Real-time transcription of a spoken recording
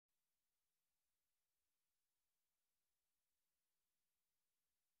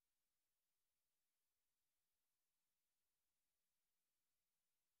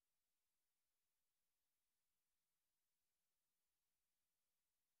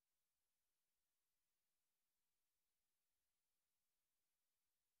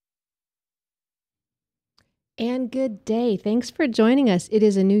And good day. Thanks for joining us. It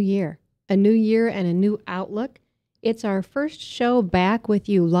is a new year and a new outlook. It's our first show back with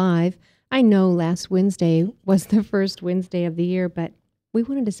you live. I know last Wednesday was the first Wednesday of the year, but we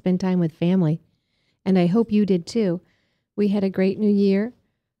wanted to spend time with family, and I hope you did too. We had a great new year.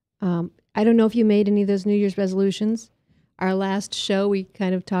 I don't know if you made any of those New Year's resolutions. Our last show, we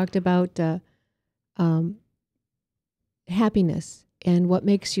kind of talked about happiness and what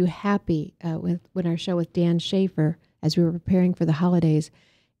makes you happy with our show with Dan Schaefer as we were preparing for the holidays.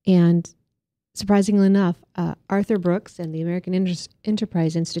 And surprisingly enough, Arthur Brooks and the American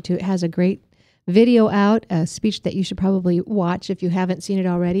Enterprise Institute has a great video out, a speech that you should probably watch if you haven't seen it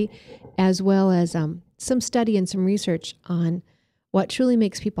already, as well as some study and some research on what truly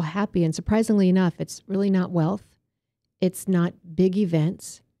makes people happy. And surprisingly enough, it's really not wealth. It's not big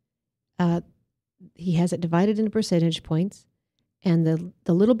events. He has it divided into percentage points. And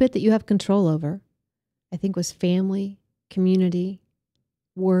the little bit that you have control over, I think, was family, community,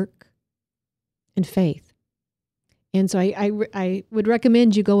 work, and faith. And so I would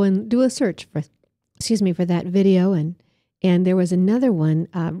recommend you go and do a search for that video. And there was another one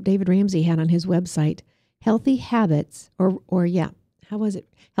David Ramsey had on his website, Healthy Habits, how was it?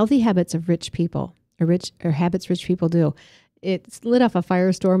 Healthy Habits of Rich People, or Habits Rich People Do. It's lit off a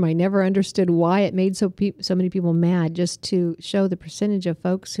firestorm. I never understood why it made so many people mad, just to show the percentage of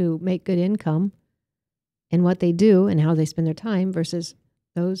folks who make good income and what they do and how they spend their time versus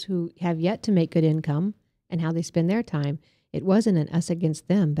those who have yet to make good income and how they spend their time. It wasn't an us against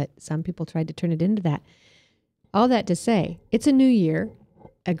them, but some people tried to turn it into that. All that to say, it's a new year,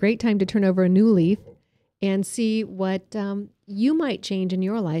 a great time to turn over a new leaf and see what you might change in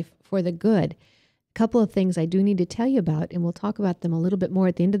your life for the good. Couple of things I do need to tell you about, and we'll talk about them a little bit more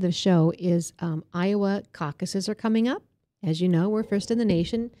at the end of the show, is Iowa caucuses are coming up. As you know, we're first in the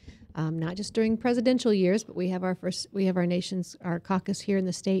nation, not just during presidential years, but we have our caucus here in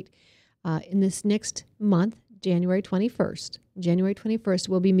the state in this next month, January 21st. January 21st,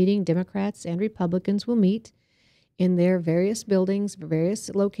 we'll be meeting. Democrats and Republicans will meet in their various buildings,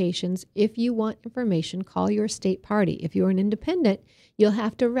 various locations. If you want information, call your state party. If you're an independent, you'll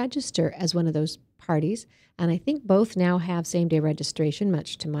have to register as one of those parties. And I think both now have same-day registration,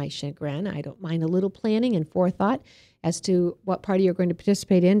 much to my chagrin. I don't mind a little planning and forethought as to what party you're going to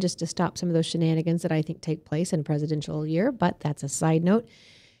participate in, just to stop some of those shenanigans that I think take place in a presidential year. But that's a side note.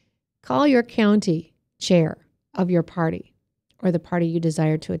 Call your county chair of your party or the party you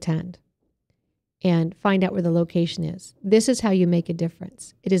desire to attend and find out where the location is. This is how you make a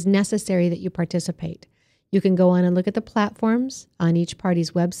difference. It is necessary that you participate. You can go on and look at the platforms on each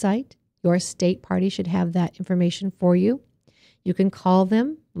party's website. Your state party should have that information for you. You can call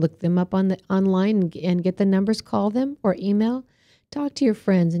them, look them up online and get the numbers, call them or email. Talk to your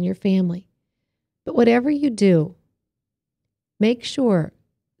friends and your family. But whatever you do, make sure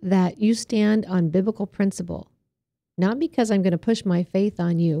that you stand on biblical principle, not because I'm going to push my faith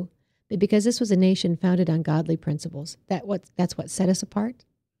on you, but because this was a nation founded on godly principles. That's what set us apart.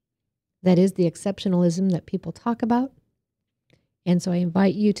 That is the exceptionalism that people talk about. And so I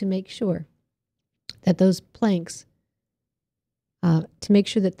invite you to make sure that those planks, to make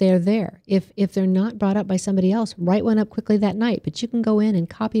sure that they're there. If they're not brought up by somebody else, write one up quickly that night. But you can go in and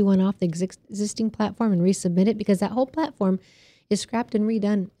copy one off the existing platform and resubmit it, because that whole platform is scrapped and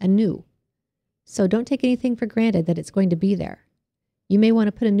redone anew. So don't take anything for granted that it's going to be there. You may want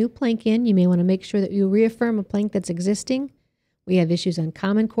to put a new plank in. You may want to make sure that you reaffirm a plank that's existing. We have issues on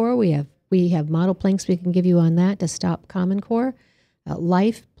Common Core. We have model planks we can give you on that to stop Common Core.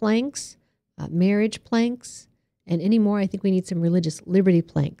 Life planks, marriage planks, and any more. I think we need some religious liberty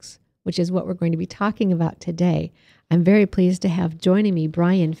planks, which is what we're going to be talking about today. I'm very pleased to have joining me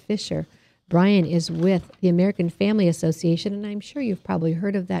Bryan Fischer. Bryan is with the American Family Association, and I'm sure you've probably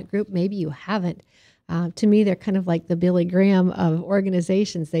heard of that group. Maybe you haven't. To me, they're kind of like the Billy Graham of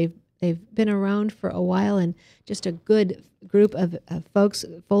organizations. They've been around for a while, and just a good group of folks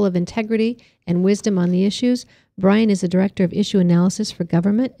full of integrity and wisdom on the issues. Bryan is the Director of Issue Analysis for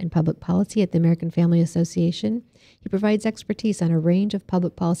Government and Public Policy at the American Family Association. He provides expertise on a range of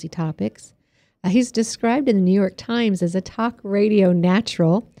public policy topics. He's described in the New York Times as a talk radio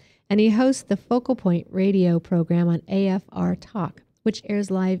natural, and he hosts the Focal Point radio program on AFR Talk, which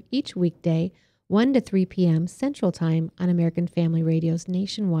airs live each weekday, 1 to 3 p.m. Central Time on American Family Radio's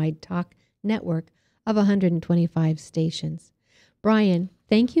nationwide talk network of 125 stations. Bryan,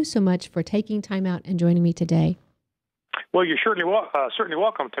 thank you so much for taking time out and joining me today. Well, you're certainly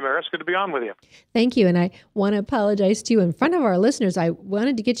welcome, Tamara. It's good to be on with you. Thank you. And I want to apologize to you in front of our listeners. I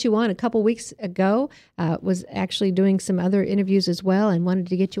wanted to get you on a couple weeks ago, was actually doing some other interviews as well, and wanted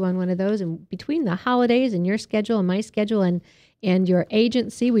to get you on one of those. And between the holidays and your schedule and my schedule and your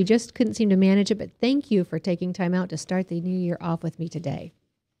agency, we just couldn't seem to manage it. But thank you for taking time out to start the new year off with me today.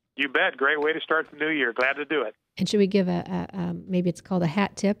 You bet. Great way to start the new year. Glad to do it. And should we give maybe it's called a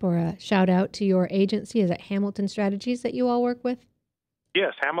hat tip or a shout out to your agency? Is it Hamilton Strategies that you all work with?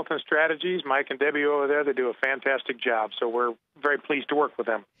 Yes, Hamilton Strategies. Mike and Debbie over there, they do a fantastic job. So we're very pleased to work with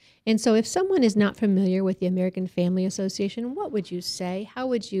them. And so if someone is not familiar with the American Family Association, what would you say? How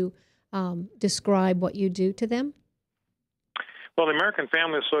would you describe what you do to them? Well, the American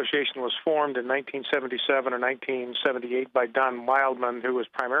Family Association was formed in 1977 or 1978 by Don Wildman, who was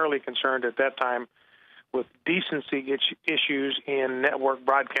primarily concerned at that time with decency issues in network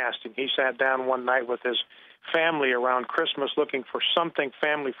broadcasting. He sat down one night with his family around Christmas looking for something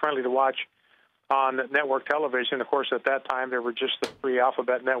family-friendly to watch on network television. Of course, at that time, there were just the 3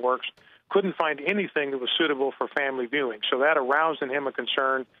 alphabet networks. Couldn't find anything that was suitable for family viewing. So that aroused in him a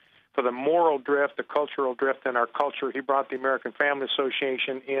concern for the moral drift, the cultural drift in our culture. He brought the American Family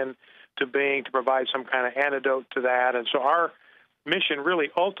Association in to being to provide some kind of antidote to that. And so our mission really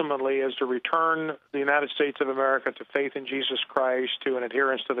ultimately is to return the United States of America to faith in Jesus Christ, to an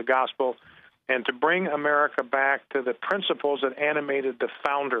adherence to the gospel, and to bring America back to the principles that animated the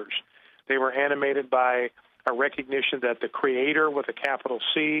founders. They were animated by a recognition that the Creator, with a capital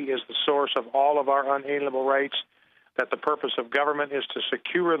C, is the source of all of our unalienable rights, that the purpose of government is to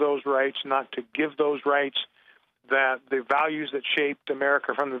secure those rights, not to give those rights, that the values that shaped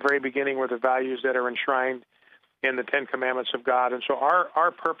America from the very beginning were the values that are enshrined in the 10 Commandments of God. And so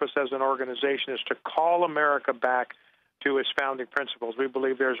our purpose as an organization is to call America back to its founding principles. We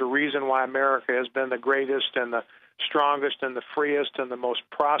believe there's a reason why America has been the greatest and the strongest and the freest and the most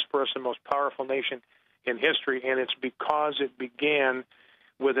prosperous and most powerful nation in history, and it's because it began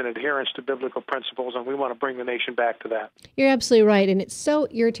with an adherence to biblical principles, and we want to bring the nation back to that. You're absolutely right, and it's so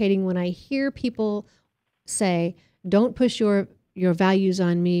irritating when I hear people say, don't push your values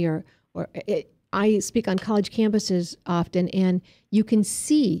on me, or I speak on college campuses often, and you can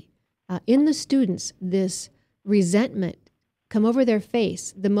see in the students this resentment come over their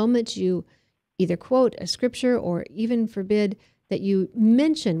face the moment you either quote a scripture or even forbid that you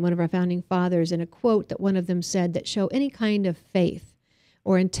mention one of our founding fathers in a quote that one of them said that show any kind of faith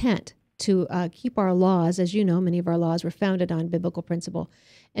or intent to keep our laws. As you know, many of our laws were founded on biblical principle.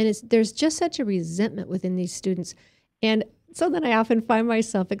 And there's just such a resentment within these students. And so then I often find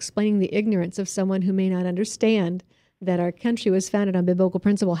myself explaining the ignorance of someone who may not understand that our country was founded on biblical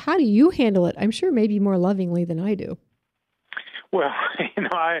principle. How do you handle it? I'm sure maybe more lovingly than I do. Well,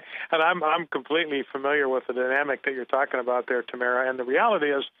 I'm completely familiar with the dynamic that you're talking about there, Tamara. And the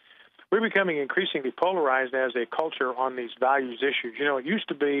reality is, we're becoming increasingly polarized as a culture on these values issues. You know, it used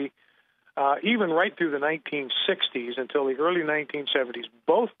to be even right through the 1960s until the early 1970s,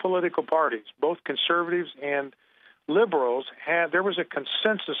 both political parties, both conservatives and liberals, there was a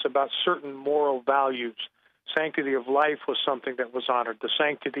consensus about certain moral values. Sanctity of life was something that was honored. The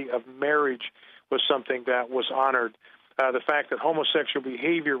sanctity of marriage was something that was honored. The fact that homosexual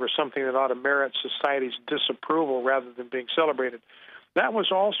behavior was something that ought to merit society's disapproval rather than being celebrated. That was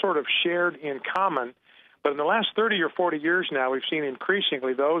all sort of shared in common. But in the last 30 or 40 years now, we've seen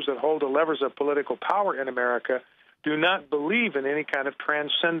increasingly those that hold the levers of political power in America do not believe in any kind of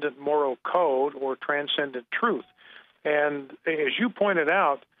transcendent moral code or transcendent truth. And as you pointed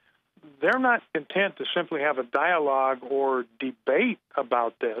out, they're not content to simply have a dialogue or debate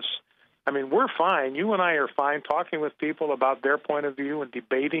about this. I mean, we're fine. You and I are fine talking with people about their point of view and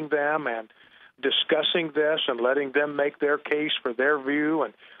debating them and discussing this and letting them make their case for their view,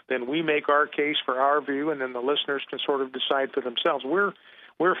 and then we make our case for our view, and then the listeners can sort of decide for themselves.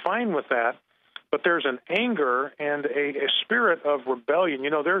 We're fine with that, but there's an anger and a spirit of rebellion.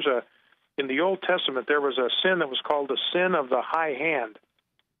 You know, in the Old Testament, there was a sin that was called the sin of the high hand,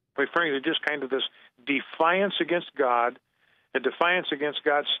 referring to just kind of this defiance against God, a defiance against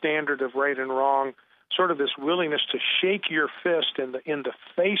God's standard of right and wrong, sort of this willingness to shake your fist in the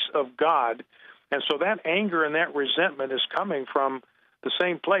face of God. And so that anger and that resentment is coming from the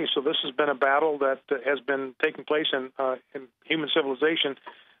same place. So this has been a battle that has been taking place in human civilization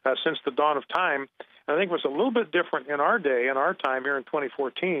since the dawn of time. And I think what's a little bit different in our day, in our time here in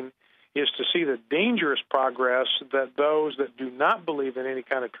 2014, is to see the dangerous progress that those that do not believe in any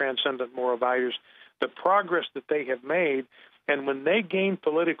kind of transcendent moral values, the progress that they have made. And when they gain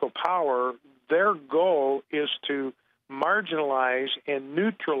political power, their goal is to marginalize and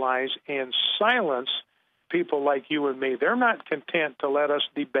neutralize and silence people like you and me. They're not content to let us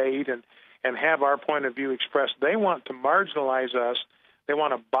debate and have our point of view expressed. They want to marginalize us. They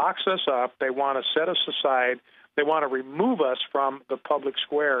want to box us up. They want to set us aside. They want to remove us from the public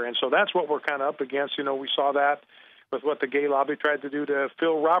square. And so that's what we're kind of up against. You know, we saw that with what the gay lobby tried to do to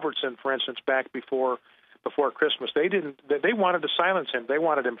Phil Robertson, for instance, back before Christmas. They wanted to silence him. They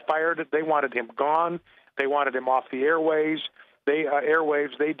wanted him fired. They wanted him gone. They wanted him off the airwaves.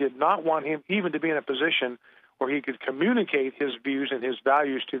 They did not want him even to be in a position where he could communicate his views and his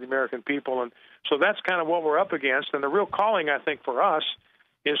values to the American people. And so that's kind of what we're up against. And the real calling, I think, for us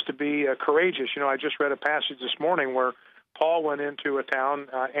is to be courageous. You know, I just read a passage this morning where Paul went into a town,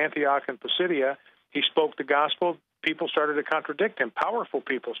 Antioch in Pisidia. He spoke the gospel. People started to contradict him. Powerful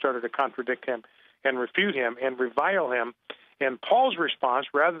people started to contradict him and refute him and revile him. And Paul's response,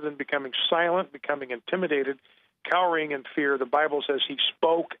 rather than becoming silent, becoming intimidated, cowering in fear, the Bible says he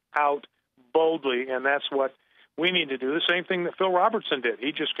spoke out boldly, and that's what we need to do. The same thing that Phil Robertson did.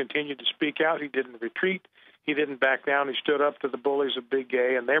 He just continued to speak out. He didn't retreat. He didn't back down. He stood up to the bullies of Big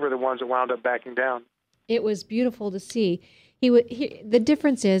Gay, and they were the ones that wound up backing down. It was beautiful to see. The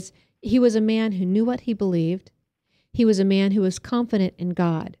difference is he was a man who knew what he believed. He was a man who was confident in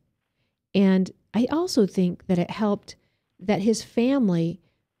God. And I also think that it helped that his family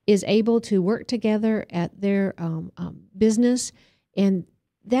is able to work together at their business, and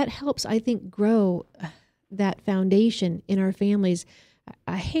that helps, I think, grow that foundation in our families.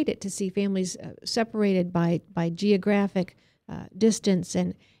 I hate it to see families separated by geographic distance,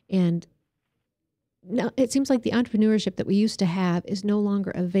 and now it seems like the entrepreneurship that we used to have is no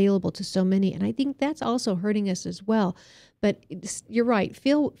longer available to so many, and I think that's also hurting us as well. But you're right.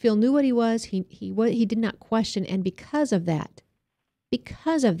 Phil knew what he was. He did not question, and because of that,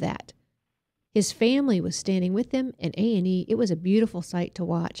 his family was standing with him, and A&E. It was a beautiful sight to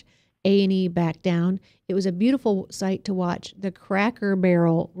watch. A&E back down. It was a beautiful sight to watch the Cracker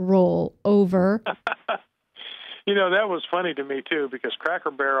Barrel roll over. You know, that was funny to me too, because Cracker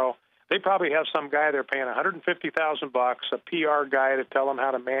Barrel, they probably have some guy they're paying $150,000, a PR guy to tell them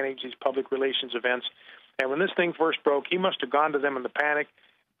how to manage these public relations events. And when this thing first broke, he must have gone to them in a panic,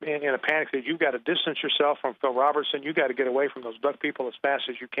 that you've got to distance yourself from Phil Robertson. You've got to get away from those duck people as fast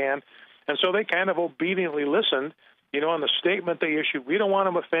as you can. And so they kind of obediently listened, you know, on the statement they issued. We don't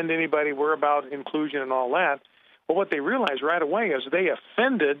want to offend anybody. We're about inclusion and all that. Well, what they realized right away is they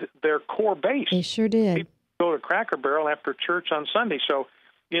offended their core base. They sure did. People go to Cracker Barrel after church on Sunday. So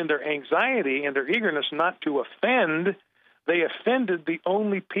in their anxiety and their eagerness not to offend, they offended the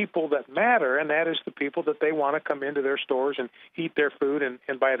only people that matter, and that is the people that they want to come into their stores and eat their food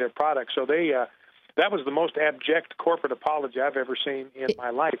and buy their products. So that was the most abject corporate apology I've ever seen in my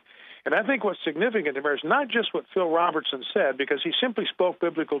life. And I think what's significant to me is not just what Phil Robertson said, because he simply spoke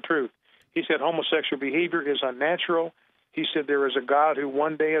biblical truth. He said homosexual behavior is unnatural. He said there is a God who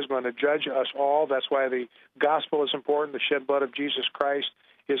one day is going to judge us all. That's why the gospel is important. The shed blood of Jesus Christ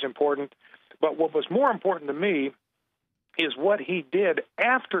is important. But what was more important to me is what he did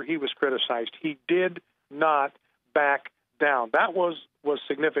after he was criticized. He did not back down. That was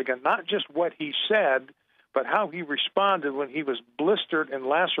significant. Not just what he said, but how he responded when he was blistered and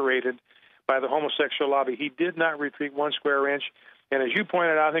lacerated by the homosexual lobby. He did not retreat one square inch. And as you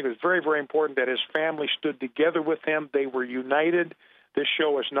pointed out, I think it was very, very important that his family stood together with him. They were united. This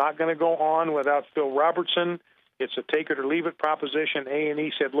show is not going to go on without Phil Robertson. It's a take it or leave it proposition.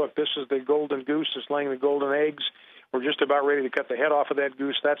 A&E said, look, this is the golden goose that's laying the golden eggs. We're just about ready to cut the head off of that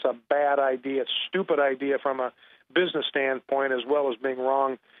goose. That's a bad idea. It's a stupid idea from a business standpoint as well as being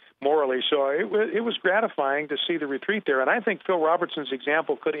wrong morally. So it was gratifying to see the retreat there. And I think Phil Robertson's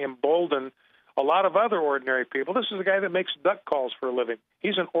example could embolden a lot of other ordinary people. This is a guy that makes duck calls for a living.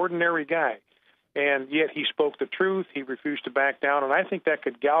 He's an ordinary guy. And yet he spoke the truth. He refused to back down. And I think that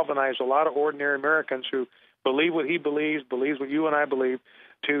could galvanize a lot of ordinary Americans who believe what he believes what you and I believe,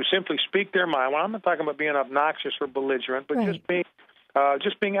 to simply speak their mind. Well, I'm not talking about being obnoxious or belligerent, but right.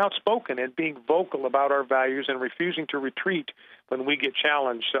 just being outspoken and being vocal about our values and refusing to retreat when we get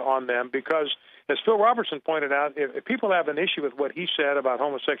challenged on them. Because, as Phil Robertson pointed out, if people have an issue with what he said about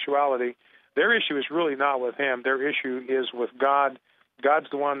homosexuality, their issue is really not with him. Their issue is with God. God's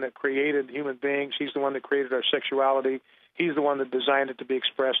the one that created human beings. He's the one that created our sexuality. He's the one that designed it to be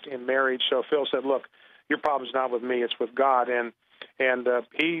expressed in marriage. So Phil said, look, your problem's not with me, it's with God. And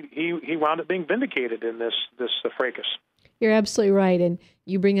he wound up being vindicated in this fracas. You're absolutely right. And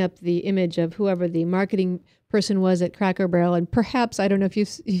you bring up the image of whoever the marketing person was at Cracker Barrel. And perhaps, I don't know if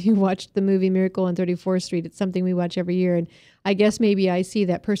you watched the movie Miracle on 34th Street. It's something we watch every year. And I guess maybe I see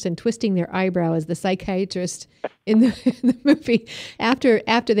that person twisting their eyebrow as the psychiatrist in the movie after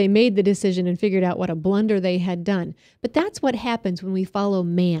they made the decision and figured out what a blunder they had done. But that's what happens when we follow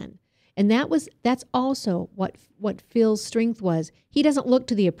man. And that's also what Phil's strength was. He doesn't look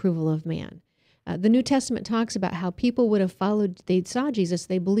to the approval of man. The New Testament talks about how people would have followed, they saw Jesus,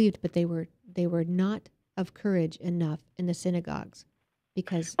 they believed, but they were not of courage enough in the synagogues.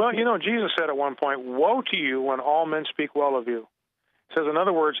 Because, well, Jesus said at one point, "Woe to you when all men speak well of you." It says, in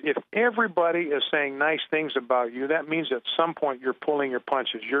other words, if everybody is saying nice things about you, that means at some point you're pulling your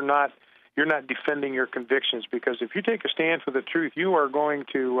punches. You're not defending your convictions, because if you take a stand for the truth, you are going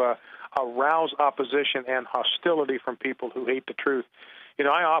to arouse opposition and hostility from people who hate the truth.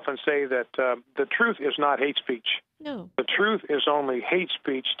 I often say that the truth is not hate speech. No. The truth is only hate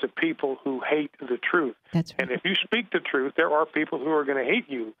speech to people who hate the truth. That's right. And if you speak the truth, there are people who are going to hate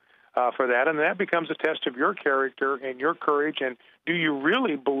you for that, and that becomes a test of your character and your courage. And do you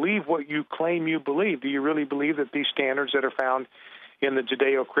really believe what you claim you believe? Do you really believe that these standards that are found in the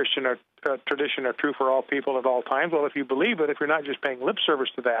Judeo-Christian tradition are true for all people at all times? Well, if you believe it, if you're not just paying lip service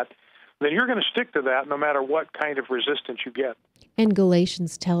to that, then you're going to stick to that no matter what kind of resistance you get. And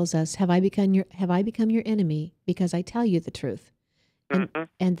Galatians tells us, have I become your enemy because I tell you the truth?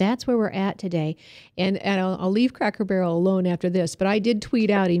 And that's where we're at today. And I'll leave Cracker Barrel alone after this, but I did tweet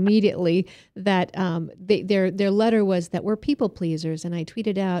out immediately that their letter was that we're people pleasers, and I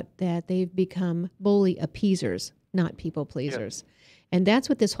tweeted out that they've become bully appeasers, not people pleasers. Yes. And that's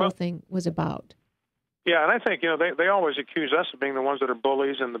what this whole thing was about. Yeah, and I think, they always accuse us of being the ones that are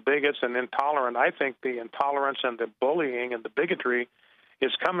bullies and the bigots and intolerant. I think the intolerance and the bullying and the bigotry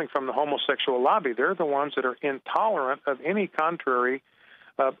is coming from the homosexual lobby. They're the ones that are intolerant of any contrary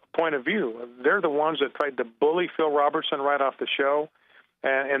point of view. They're the ones that tried to bully Phil Robertson right off the show,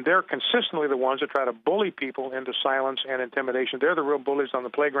 and they're consistently the ones that try to bully people into silence and intimidation. They're the real bullies on the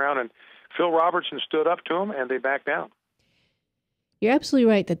playground, and Phil Robertson stood up to them, and they backed down. You're absolutely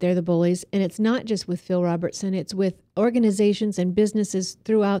right that they're the bullies, and it's not just with Phil Robertson. It's with organizations and businesses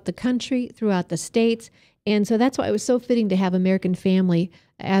throughout the country, throughout the states, and so that's why it was so fitting to have American Family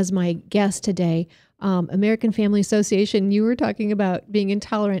as my guest today. American Family Association, you were talking about being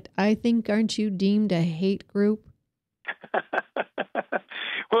intolerant. I think, aren't you deemed a hate group?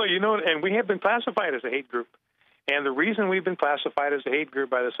 Well, and we have been classified as a hate group. And the reason we've been classified as a hate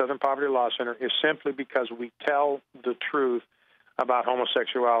group by the Southern Poverty Law Center is simply because we tell the truth about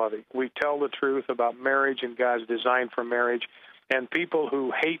homosexuality. We tell the truth about marriage and God's design for marriage, and people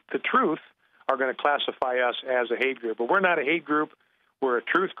who hate the truth are going to classify us as a hate group. But we're not a hate group. We're a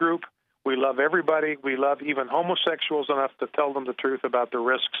truth group. We love everybody. We love even homosexuals enough to tell them the truth about the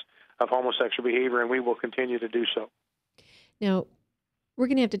risks of homosexual behavior, and we will continue to do so. Now, we're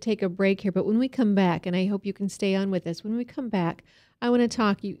going to have to take a break here, but when we come back, and I hope you can stay on with us, when we come back, I want to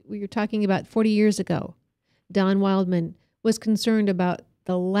talk, we were talking about 40 years ago, Don Wildman was concerned about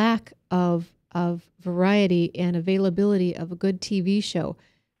the lack of variety and availability of a good TV show.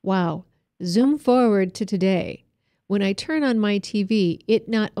 Wow. Zoom forward to today. When I turn on my TV, it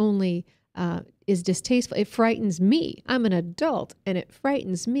not only is distasteful, it frightens me. I'm an adult, and it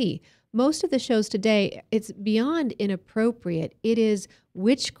frightens me. Most of the shows today, it's beyond inappropriate. It is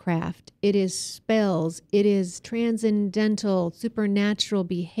witchcraft. It is spells. It is transcendental, supernatural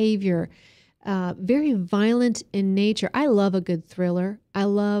behavior. Very violent in nature. I love a good thriller. I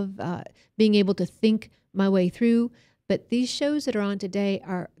love being able to think my way through. But these shows that are on today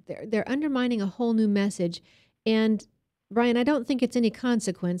they're undermining a whole new message. And Bryan, I don't think it's any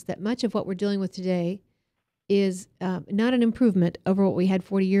consequence that much of what we're dealing with today is not an improvement over what we had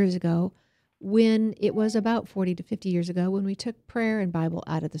 40 years ago, when it was about 40 to 50 years ago when we took prayer and Bible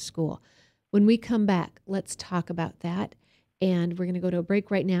out of the school. When we come back, let's talk about that. And we're going to go to a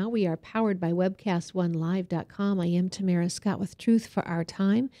break right now. We are powered by webcast1live.com. I am Tamara Scott with Truth for Our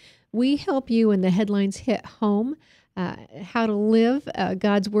Time. We help you when the headlines hit home, how to live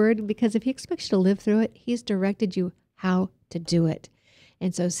God's Word, because if He expects you to live through it, He's directed you how to do it.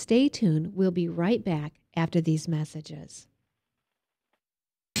 And so stay tuned. We'll be right back after these messages.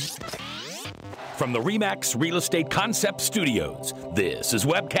 From the RE/MAX Real Estate Concept Studios, this is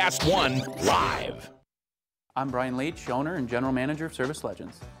Webcast One Live. I'm Bryan Leach, owner and general manager of Service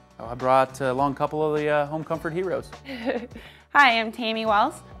Legends. I brought along a couple of the home comfort heroes. Hi, I'm Tammy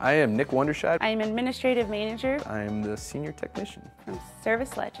Wells. I am Nick Wondershad. I'm administrative manager. I am the senior technician from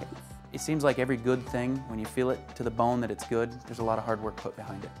Service Legends. It seems like every good thing, when you feel it to the bone that it's good, there's a lot of hard work put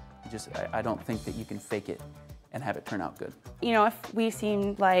behind it. I don't think that you can fake it and have it turn out good. You know, if we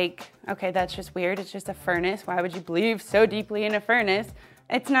seem like, okay, that's just weird, it's just a furnace, why would you believe so deeply in a furnace?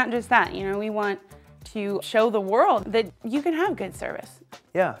 It's not just that, you know, we want to show the world that you can have good service.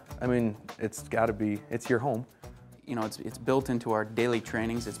 Yeah, I mean, it's got to be, it's your home. You know, it's built into our daily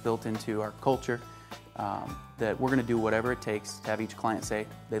trainings, it's built into our culture, that we're going to do whatever it takes to have each client say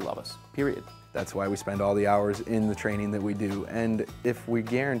they love us, period. That's why we spend all the hours in the training that we do. And if we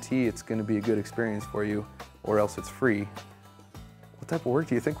guarantee it's going to be a good experience for you, or else it's free, what type of work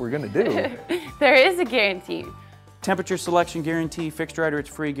do you think we're going to do? There is a guarantee. Temperature selection guarantee, fixed right or it's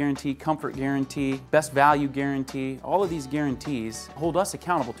free guarantee, comfort guarantee, best value guarantee. All of these guarantees hold us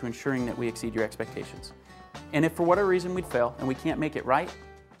accountable to ensuring that we exceed your expectations. And if for whatever reason we'd fail and we can't make it right,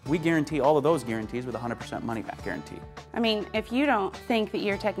 we guarantee all of those guarantees with a 100% money back guarantee. I mean, if you don't think that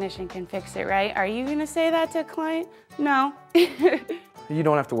your technician can fix it right, are you going to say that to a client? No. You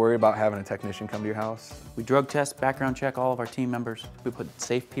don't have to worry about having a technician come to your house. We drug test, background check all of our team members. We put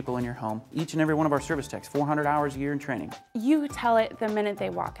safe people in your home. Each and every one of our service techs, 400 hours a year in training. You tell it the minute they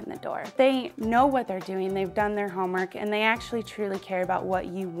walk in the door. They know what they're doing, they've done their homework, and they actually truly care about what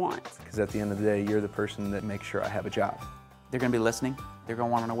you want. Because at the end of the day, you're the person that makes sure I have a job. They're going to be listening. They're going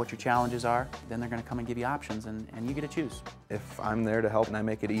to want to know what your challenges are. Then they're going to come and give you options, and you get to choose. If I'm there to help and I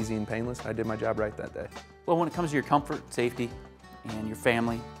make it easy and painless, I did my job right that day. Well, when it comes to your comfort, safety, and your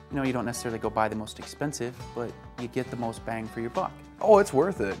family, you know, you don't necessarily go buy the most expensive, but you get the most bang for your buck. Oh, it's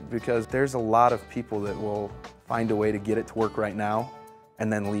worth it, because there's a lot of people that will find a way to get it to work right now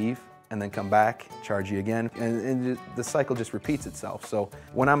and then leave and then come back, charge you again, and the cycle just repeats itself. So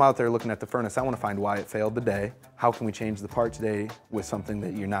when I'm out there looking at the furnace, I want to find why it failed today. How can we change the part today with something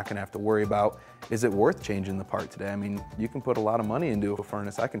that you're not going to have to worry about? Is it worth changing the part today? I mean, you can put a lot of money into a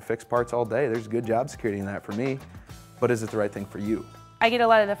furnace. I can fix parts all day. There's good job security in that for me, but is it the right thing for you? I get a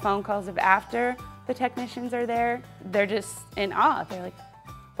lot of the phone calls of after the technicians are there. They're just in awe. They're like,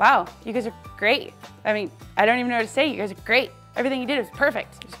 wow, you guys are great. I mean, I don't even know what to say. You guys are great. Everything you did was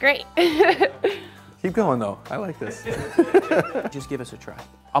perfect. It was great. Keep going though, I like this. Just give us a try.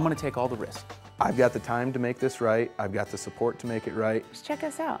 I'm going to take all the risk. I've got the time to make this right. I've got the support to make it right. Just check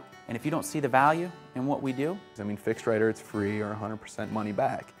us out. And if you don't see the value in what we do, I mean, fixed right or it's free or 100% money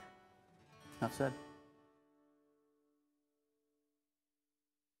back. enough said.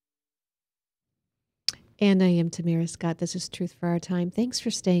 And I am Tamara Scott. This is Truth for Our Time. Thanks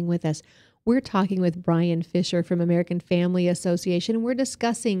for staying with us. We're talking with Bryan Fischer from American Family Association, and we're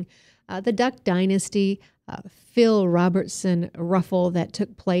discussing the Duck Dynasty, Phil Robertson ruffle that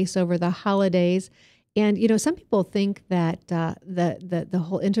took place over the holidays. And, you know, some people think that the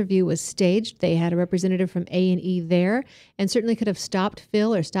whole interview was staged. They had a representative from A&E there and certainly could have stopped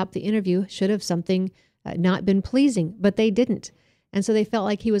Phil or stopped the interview should have something not been pleasing, but they didn't. And so they felt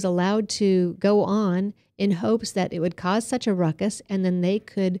like he was allowed to go on in hopes that it would cause such a ruckus, and then they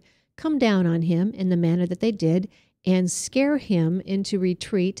could come down on him in the manner that they did and scare him into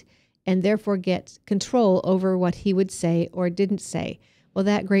retreat and therefore get control over what he would say or didn't say. Well,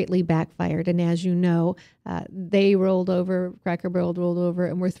 that greatly backfired. And as you know, they rolled over, Cracker Barrel rolled over,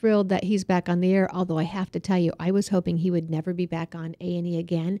 and we're thrilled that he's back on the air. Although I have to tell you, I was hoping he would never be back on A&E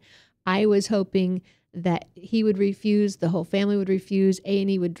again. I was hoping that he would refuse, the whole family would refuse,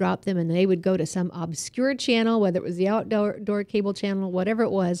 A&E would drop them, and they would go to some obscure channel, whether it was the outdoor cable channel, whatever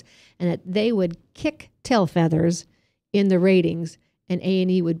it was, and that they would kick tail feathers in the ratings, and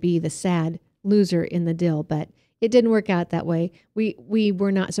A&E would be the sad loser in the deal. But it didn't work out that way. We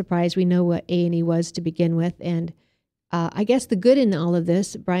were not surprised. We know what A&E was to begin with, and I guess the good in all of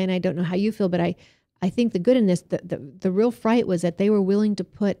this, Bryan, I don't know how you feel, but I think the good in this, the real fright was that they were willing to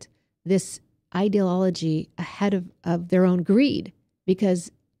put this ideology ahead of their own greed,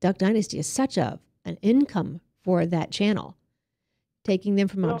 because Duck Dynasty is such an income for that channel, taking them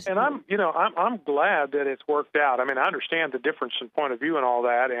from and I'm glad that it's worked out. I mean, I understand the difference in point of view and all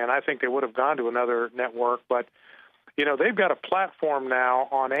that, and I think they would have gone to another network, but you know, they've got a platform now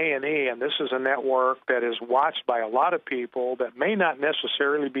on A&E, and this is a network that is watched by a lot of people that may not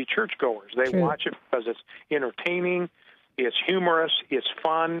necessarily be churchgoers. They watch it because it's entertaining, it's humorous, it's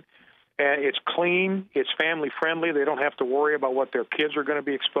fun. And it's clean, it's family-friendly. They don't have to worry about what their kids are going to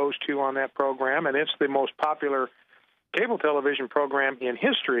be exposed to on that program. And it's the most popular cable television program in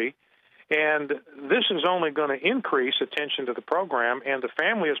history. And this is only going to increase attention to the program. And the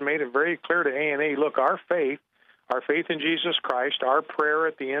family has made it very clear to A&E, look, our faith in Jesus Christ, our prayer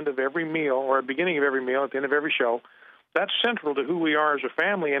at the end of every meal, or at the beginning of every meal, at the end of every show, that's central to who we are as a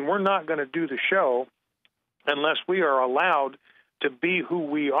family. And we're not going to do the show unless we are allowed to be who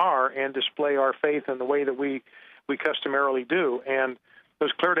we are and display our faith in the way that we customarily do. And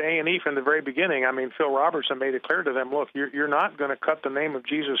was clear to A&E from the very beginning. I mean, Phil Robertson made it clear to them, look, you're not going to cut the name of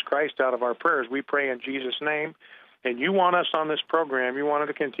Jesus Christ out of our prayers. We pray in Jesus' name, and you want us on this program, you want it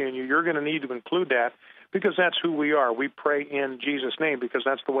to continue, you're going to need to include that because that's who we are. We pray in Jesus' name because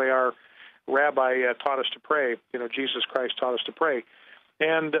that's the way our rabbi taught us to pray. You know, Jesus Christ taught us to pray.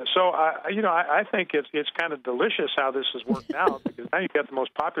 And so, I think it's kind of delicious how this has worked out because now you've got the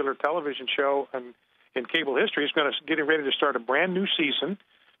most popular television show in cable history. It's going to getting ready to start a brand new season.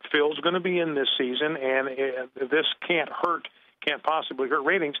 Phil's going to be in this season, and this can't possibly hurt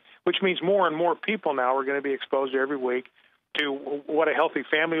ratings, which means more and more people now are going to be exposed every week to what a healthy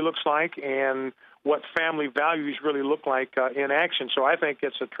family looks like and what family values really look like in action. So I think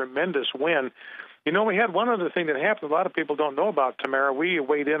it's a tremendous win. You know, we had one other thing that happened a lot of people don't know about, Tamara. We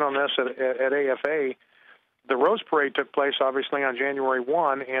weighed in on this at AFA. The Rose Parade took place, obviously, on January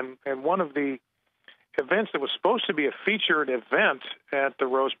 1, and one of the events that was supposed to be a featured event at the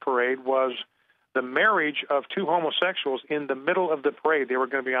Rose Parade was the marriage of two homosexuals in the middle of the parade. They were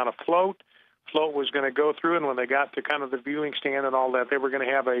going to be on a float. Float was going to go through, and when they got to kind of the viewing stand and all that, they were going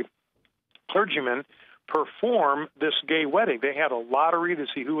to have a clergyman perform this gay wedding. They had a lottery to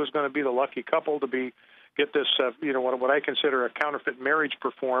see who was going to be the lucky couple to get this, what I consider a counterfeit marriage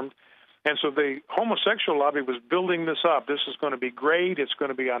performed. And so the homosexual lobby was building this up. This is going to be great. It's going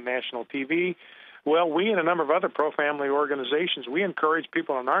to be on national TV. Well, we and a number of other pro-family organizations, we encourage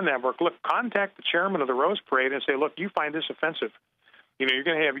people on our network, look, contact the chairman of the Rose Parade and say, look, you find this offensive. You know, you're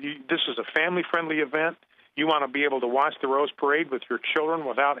going to have, this is a family-friendly event. You want to be able to watch the Rose Parade with your children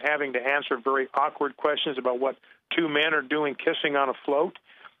without having to answer very awkward questions about what two men are doing kissing on a float.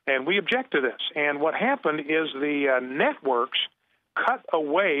 And we object to this. And what happened is the networks cut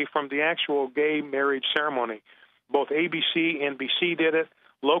away from the actual gay marriage ceremony. Both ABC, NBC did it.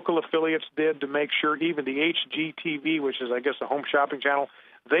 Local affiliates did to make sure even the HGTV, which is, I guess, the home shopping channel,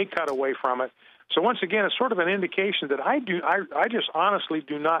 they cut away from it. So once again, it's sort of an indication that I just honestly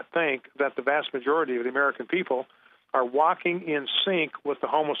do not think that the vast majority of the American people are walking in sync with the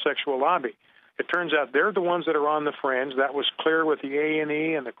homosexual lobby. It turns out they're the ones that are on the fringe. That was clear with the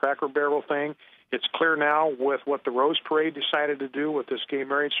A&E and the Cracker Barrel thing. It's clear now with what the Rose Parade decided to do with this gay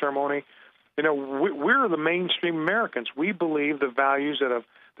marriage ceremony. You know, we're the mainstream Americans. We believe the values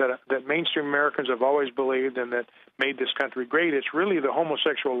that mainstream Americans have always believed and that made this country great. It's really the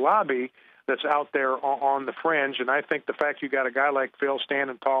homosexual lobby that's out there on the fringe, and I think the fact you got a guy like Phil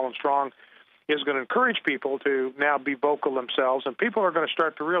standing tall and strong is going to encourage people to now be vocal themselves, and people are going to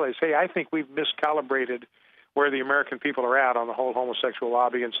start to realize, hey, I think we've miscalibrated where the American people are at on the whole homosexual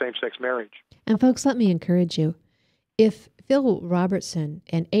lobby and same-sex marriage. And folks, let me encourage you. If Phil Robertson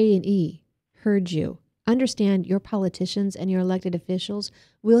and A&E heard you, understand your politicians and your elected officials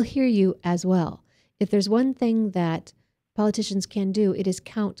will hear you as well. If there's one thing that politicians can do, it is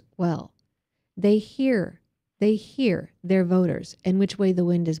count well. They hear their voters and which way the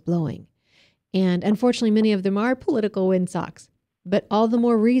wind is blowing. And unfortunately, many of them are political windsocks, but all the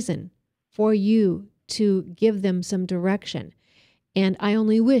more reason for you to give them some direction. And I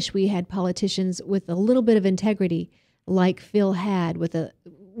only wish we had politicians with a little bit of integrity like Phil had, with a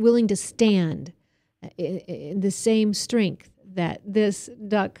willing to stand in the same strength that this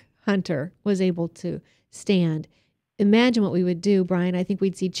duck hunter was able to stand. Imagine what we would do, Bryan. I think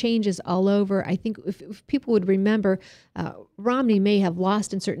we'd see changes all over. I think if people would remember, Romney may have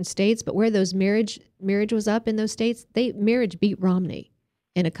lost in certain states, but where those marriage was up in those states, marriage beat Romney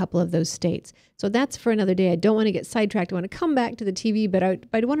in a couple of those states. So that's for another day. I don't want to get sidetracked. I want to come back to the TV, but I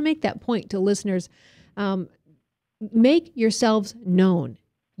want to make that point to listeners. Make yourselves known.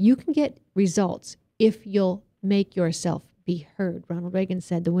 You can get results if you'll make yourself be heard. Ronald Reagan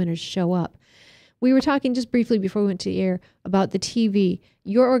said the winners show up. We were talking just briefly before we went to the air about the TV.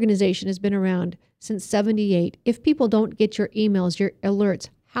 Your organization has been around since '78. If people don't get your emails, your alerts,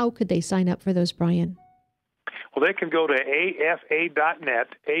 how could they sign up for those, Bryan? Well, they can go to afa.net,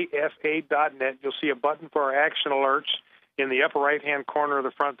 afa.net. You'll see a button for our action alerts in the upper right-hand corner of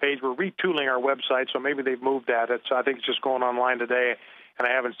the front page. We're retooling our website, so maybe they've moved that. I think it's just going online today, and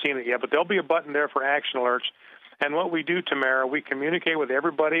I haven't seen it yet. But there'll be a button there for action alerts. And what we do, Tamara, we communicate with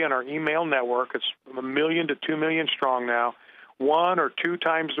everybody on our email network. It's 1 million to 2 million strong now, 1 or 2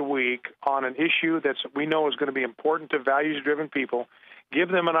 times a week on an issue that we know is going to be important to values-driven people. Give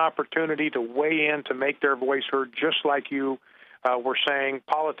them an opportunity to weigh in, to make their voice heard, just like you were saying.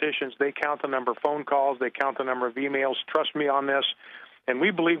 Politicians, they count the number of phone calls. They count the number of emails. Trust me on this. And we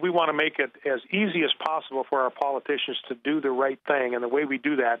believe we want to make it as easy as possible for our politicians to do the right thing. And the way we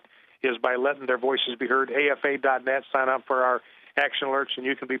do that is by letting their voices be heard. AFA.net, sign up for our action alerts, and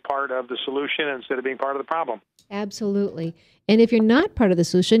you can be part of the solution instead of being part of the problem. Absolutely. And if you're not part of the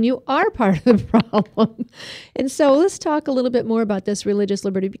solution, you are part of the problem. And so let's talk a little bit more about this religious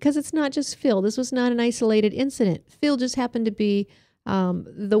liberty, because it's not just Phil. This was not an isolated incident. Phil just happened to be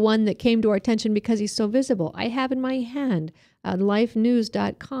the one that came to our attention because he's so visible. I have in my hand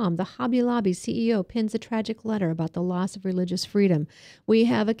lifenews.com. The Hobby Lobby CEO pins a tragic letter about the loss of religious freedom. We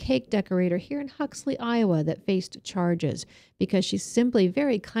have a cake decorator here in Huxley, Iowa, that faced charges because she simply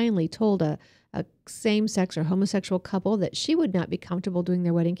very kindly told a same-sex or homosexual couple that she would not be comfortable doing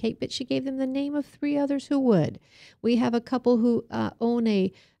their wedding cake, but she gave them the name of 3 others who would. We have a couple who own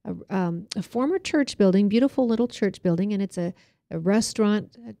a former church building, beautiful little church building, and it's a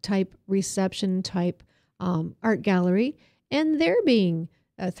restaurant-type, reception-type art gallery, and they're being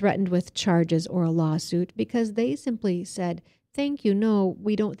threatened with charges or a lawsuit because they simply said, thank you, no,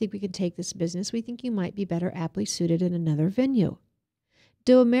 we don't think we can take this business. We think you might be better aptly suited in another venue.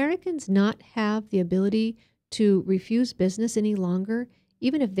 Do Americans not have the ability to refuse business any longer?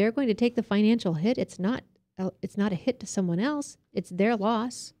 Even if they're going to take the financial hit, it's not a hit to someone else. It's their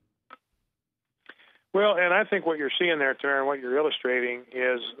loss. Well, and I think what you're seeing there, Tamara, and what you're illustrating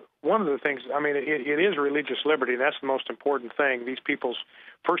is one of the things, I mean, it is religious liberty. That's the most important thing. These people's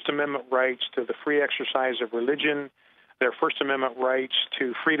First Amendment rights to the free exercise of religion, their First Amendment rights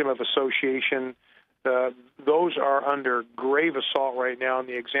to freedom of association, those are under grave assault right now, and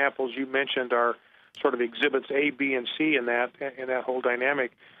the examples you mentioned are sort of exhibits A, B, and C in that whole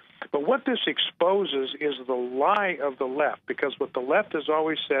dynamic. But what this exposes is the lie of the left, because what the left has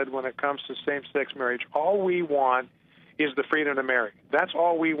always said when it comes to same-sex marriage, all we want is the freedom to marry. That's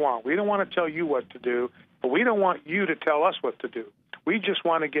all we want. We don't want to tell you what to do, but we don't want you to tell us what to do. We just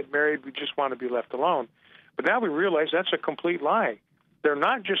want to get married. We just want to be left alone. But now we realize that's a complete lie. They're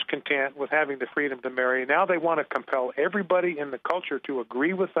not just content with having the freedom to marry. Now they want to compel everybody in the culture to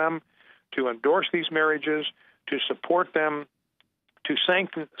agree with them, to endorse these marriages, to support them, to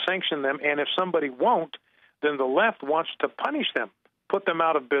sanction them. And if somebody won't, then the left wants to punish them, put them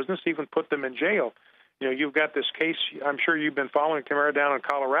out of business, even put them in jail. You know, you've got this case, I'm sure you've been following, Tamara, down in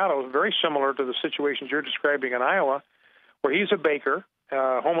Colorado, very similar to the situations you're describing in Iowa, where he's a baker,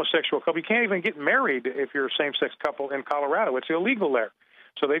 homosexual couple. You can't even get married if you're a same-sex couple in Colorado. It's illegal there.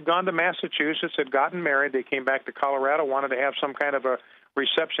 So they've gone to Massachusetts, had gotten married. They came back to Colorado, wanted to have some kind of a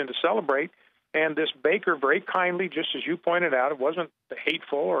reception to celebrate. And this baker very kindly, just as you pointed out, it wasn't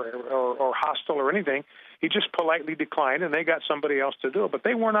hateful or hostile or anything. He just politely declined, and they got somebody else to do it. But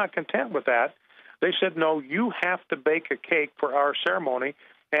they were not content with that. They said, no, you have to bake a cake for our ceremony.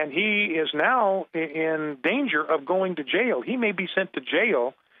 And he is now in danger of going to jail. He may be sent to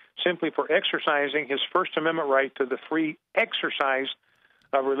jail simply for exercising his First Amendment right to the free exercise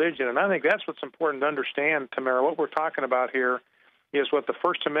of religion. And I think that's what's important to understand, Tamara. What we're talking about here is what the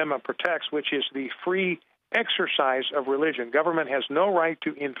First Amendment protects, which is the free exercise of religion. Government has no right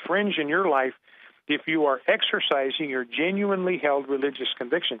to infringe in your life if you are exercising your genuinely held religious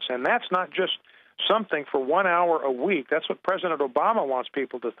convictions. And that's not just something for 1 hour a week. That's what President Obama wants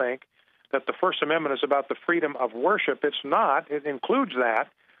people to think, that the First Amendment is about the freedom of worship. It's not. It includes that.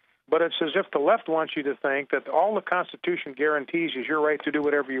 But it's as if the left wants you to think that all the Constitution guarantees is your right to do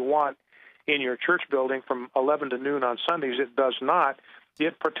whatever you want in your church building from 11 to noon on Sundays. It does not.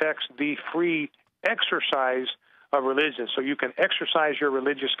 It protects the free exercise of religion. So you can exercise your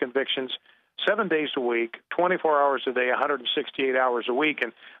religious convictions 7 days a week, 24 hours a day, 168 hours a week.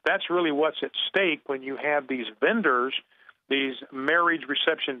 And that's really what's at stake when you have these vendors, these marriage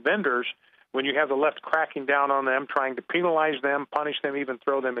reception vendors, when you have the left cracking down on them, trying to penalize them, punish them, even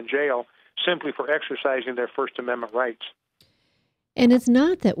throw them in jail, simply for exercising their First Amendment rights. And it's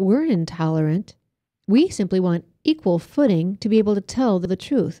not that we're intolerant. We simply want equal footing to be able to tell the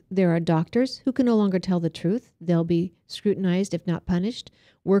truth. There are doctors who can no longer tell the truth. They'll be scrutinized if not punished.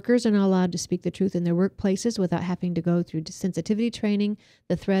 Workers are not allowed to speak the truth in their workplaces without having to go through sensitivity training,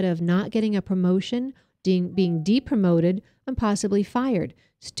 the threat of not getting a promotion, being depromoted, and possibly fired.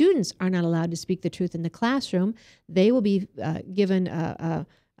 Students are not allowed to speak the truth in the classroom. They will be given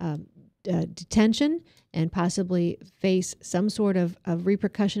detention and possibly face some sort of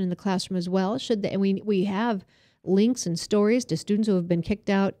repercussion in the classroom as well. And we have links and stories to students who have been kicked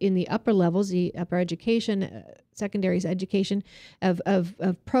out in the upper levels, the upper education, secondary education of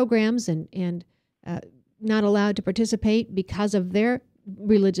programs and not allowed to participate because of their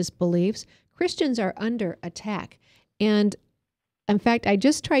religious beliefs. Christians are under attack. And in fact, I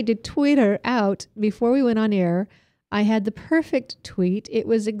just tried to tweet her out before we went on air. I had the perfect tweet. It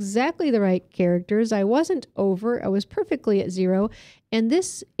was exactly the right characters. I wasn't over. I was perfectly at 0. And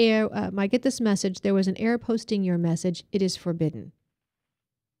this I get this message. There was an error posting your message. It is forbidden.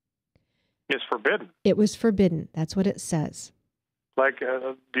 It's forbidden. It was forbidden. That's what it says. Like,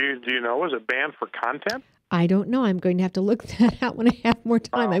 do you know, was it banned for content? I don't know. I'm going to have to look that out when I have more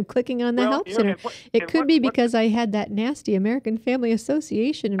time. I'm clicking on the Help Center. It could be because I had that nasty American Family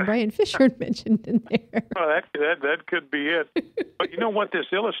Association and Bryan Fischer mentioned in there. Well, that could be it. But you know what this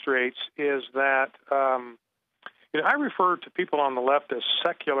illustrates is that, I refer to people on the left as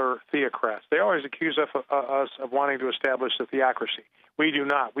secular theocrats. They always accuse us of wanting to establish a theocracy. We do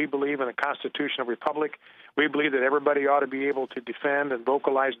not. We believe in a constitutional republic. We believe that everybody ought to be able to defend and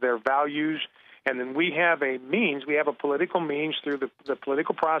vocalize their values. And then we have a political means through the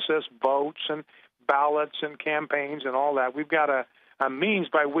political process, votes and ballots and campaigns and all that. We've got a means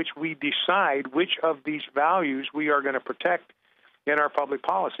by which we decide which of these values we are going to protect in our public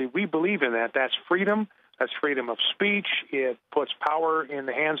policy. We believe in that. That's freedom. That's freedom of speech. It puts power in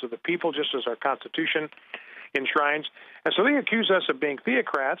the hands of the people, just as our Constitution enshrines. And so they accuse us of being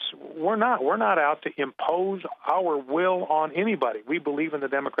theocrats. We're not. We're not out to impose our will on anybody. We believe in the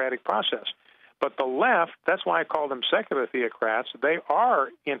democratic process. But the left, that's why I call them secular theocrats, they are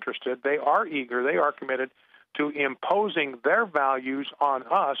interested, they are eager, they are committed to imposing their values on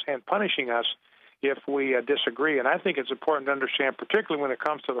us and punishing us if we disagree. And I think it's important to understand, particularly when it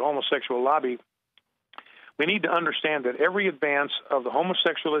comes to the homosexual lobby, we need to understand that every advance of the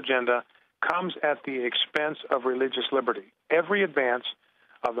homosexual agenda comes at the expense of religious liberty. Every advance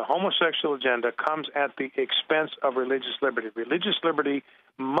of the homosexual agenda comes at the expense of religious liberty. Religious liberty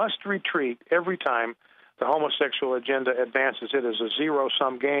must retreat every time the homosexual agenda advances. It is a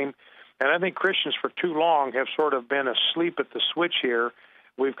zero-sum game. And I think Christians for too long have sort of been asleep at the switch here.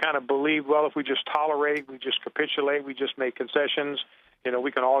 We've kind of believed, well, if we just tolerate, we just capitulate, we just make concessions,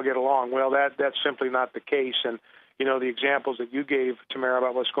 we can all get along. Well, that's simply not the case. And, the examples that you gave, Tamara,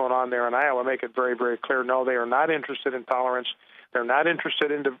 about what's going on there in Iowa make it very, very clear. No, they are not interested in tolerance. They're not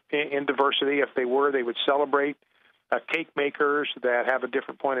interested in diversity. If they were, they would celebrate cake makers that have a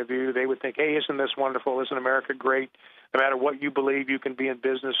different point of view. They would think, hey, isn't this wonderful? Isn't America great? No matter what you believe, you can be in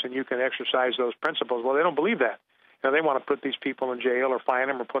business and you can exercise those principles. Well, they don't believe that. They want to put these people in jail or fine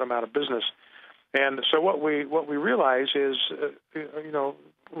them or put them out of business. And so what we realize is,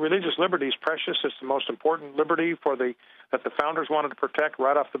 religious liberty is precious. It's the most important liberty that the founders wanted to protect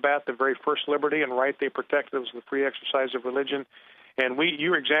right off the bat. The very first liberty and right they protected was the free exercise of religion. And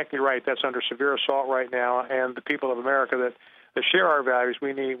you're exactly right. That's under severe assault right now. And the people of America that share our values,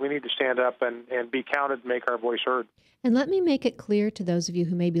 we need to stand up and be counted and make our voice heard. And let me make it clear to those of you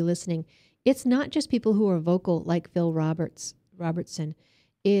who may be listening, it's not just people who are vocal like Phil Robertson.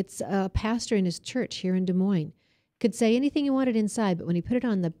 It's a pastor in his church here in Des Moines. Could say anything he wanted inside, but when he put it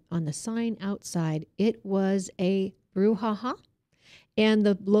on the sign outside, it was a brouhaha. And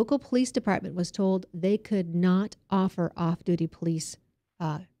the local police department was told they could not offer off-duty police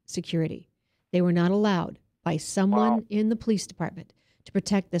security. They were not allowed by someone in the police department to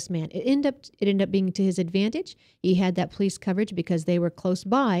protect this man. It ended up being to his advantage. He had that police coverage because they were close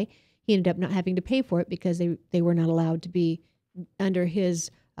by. He ended up not having to pay for it because they were not allowed to be under his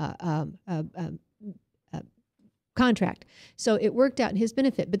contract. So it worked out in his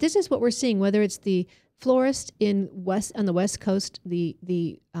benefit. But this is what we're seeing, whether it's the florist on the West Coast,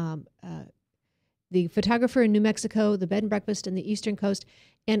 the photographer in New Mexico, the bed and breakfast in the Eastern Coast.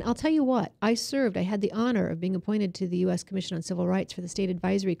 And I'll tell you what, I had the honor of being appointed to the U.S. Commission on Civil Rights for the State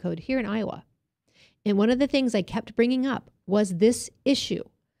Advisory Code here in Iowa. And one of the things I kept bringing up was this issue.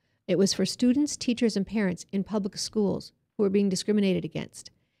 It was for students, teachers, and parents in public schools who were being discriminated against.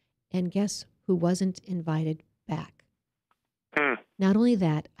 And guess who wasn't invited back? Not only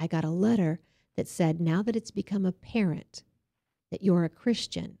that, I got a letter that said, now that it's become apparent that you're a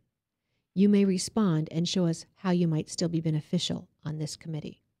Christian, you may respond and show us how you might still be beneficial on this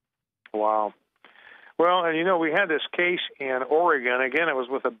committee. Wow. Well, and we had this case in Oregon. Again, it was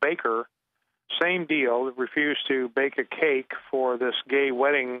with a baker. Same deal, refused to bake a cake for this gay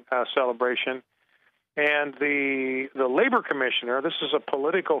wedding celebration. And the labor commissioner, this is a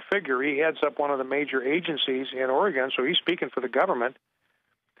political figure, he heads up one of the major agencies in Oregon, so he's speaking for the government.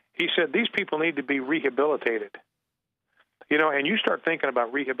 He said these people need to be rehabilitated. And you start thinking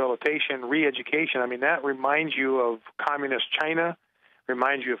about rehabilitation, re-education. I mean, that reminds you of communist China,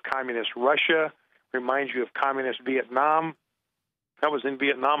 reminds you of communist Russia, reminds you of communist Vietnam. I was in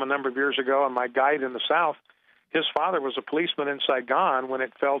Vietnam a number of years ago, and my guide in the South, his father was a policeman in Saigon when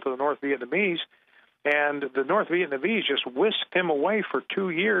it fell to the North Vietnamese. And the North Vietnamese just whisked him away for 2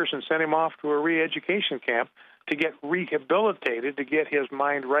 years and sent him off to a re-education camp to get rehabilitated, to get his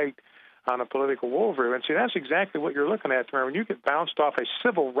mind right on a political worldview. And see, that's exactly what you're looking at, Tamara. When you get bounced off a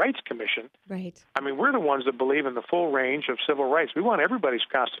civil rights commission, Right. I mean, we're the ones that believe in the full range of civil rights. We want everybody's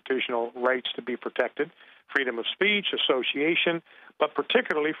constitutional rights to be protected, freedom of speech, association, but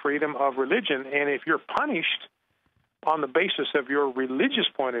particularly freedom of religion. And if you're punished on the basis of your religious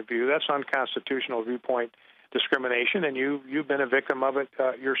point of view, that's unconstitutional viewpoint discrimination, and you've been a victim of it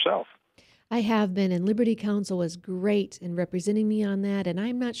yourself. I have been, and Liberty Counsel was great in representing me on that, and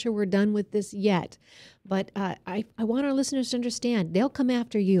I'm not sure we're done with this yet, but I want our listeners to understand, they'll come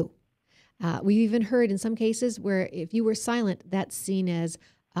after you. We've even heard in some cases where if you were silent, that's seen as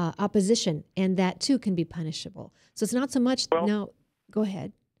opposition, and that too can be punishable. So it's not so much, no, go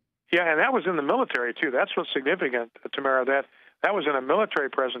ahead. Yeah, and that was in the military too. That's what's significant, Tamara, that was in a military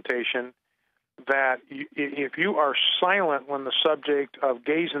presentation, that if you are silent when the subject of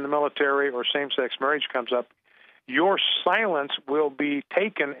gays in the military or same-sex marriage comes up, your silence will be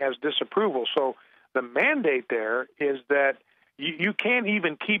taken as disapproval. So the mandate there is that you can't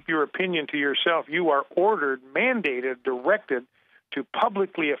even keep your opinion to yourself. You are ordered, mandated, directed to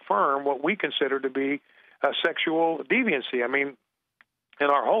publicly affirm what we consider to be sexual deviancy. I mean, in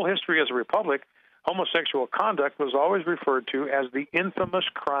our whole history as a republic, homosexual conduct was always referred to as the infamous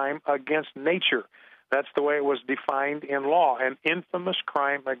crime against nature. That's the way it was defined in law, an infamous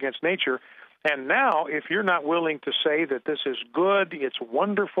crime against nature. And now, if you're not willing to say that this is good, it's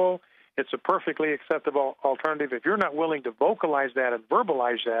wonderful, it's a perfectly acceptable alternative, if you're not willing to vocalize that and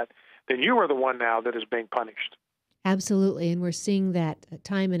verbalize that, then you are the one now that is being punished. Absolutely, and we're seeing that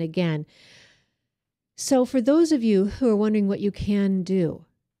time and again. So for those of you who are wondering what you can do,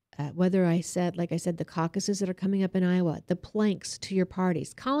 whether like I said, the caucuses that are coming up in Iowa, the planks to your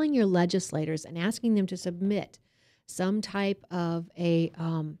parties, calling your legislators and asking them to submit some type of a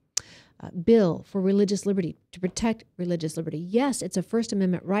bill for religious liberty, to protect religious liberty. Yes, it's a First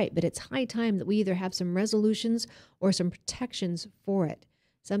Amendment right, but it's high time that we either have some resolutions or some protections for it,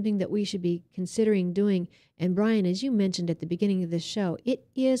 something that we should be considering doing. And Bryan, as you mentioned at the beginning of this show, it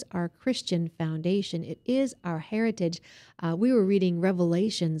is our Christian foundation. It is our heritage. We were reading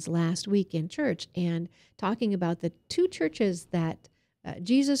Revelations last week in church and talking about the two churches that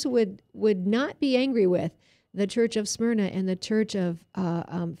Jesus would not be angry with, the church of Smyrna and the church of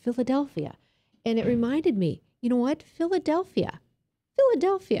Philadelphia. And it reminded me, you know what? Philadelphia,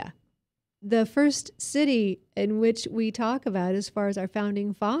 the first city in which we talk about as far as our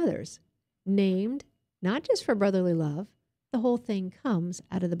founding fathers, named not just for brotherly love, the whole thing comes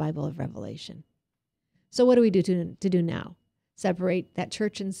out of the Bible of Revelation. So what do we do to do now? Separate that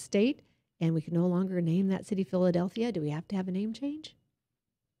church and state, and we can no longer name that city Philadelphia? Do we have to have a name change?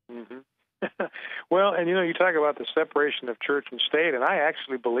 Mm-hmm. Well, and you talk about the separation of church and state, and I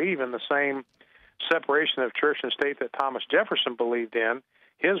actually believe in the same separation of church and state that Thomas Jefferson believed in.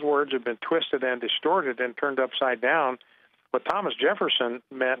 His words have been twisted and distorted and turned upside down. What Thomas Jefferson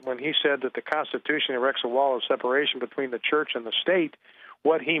meant when he said that the Constitution erects a wall of separation between the church and the state,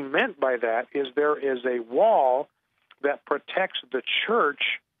 what he meant by that is there is a wall that protects the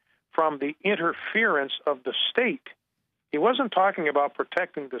church from the interference of the state. He wasn't talking about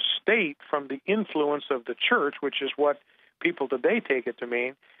protecting the state from the influence of the church, which is what people today take it to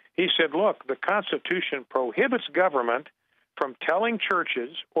mean. He said, look, the Constitution prohibits government from telling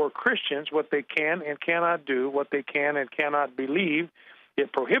churches or Christians what they can and cannot do, what they can and cannot believe.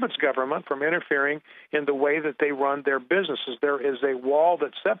 It prohibits government from interfering in the way that they run their businesses. There is a wall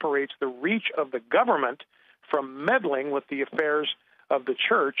that separates the reach of the government from meddling with the affairs of the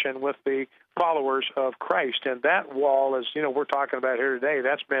church and with the followers of Christ. And that wall, as we're talking about here today,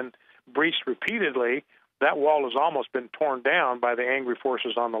 that's been breached repeatedly. That wall has almost been torn down by the angry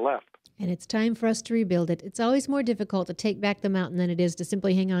forces on the left. And it's time for us to rebuild it. It's always more difficult to take back the mountain than it is to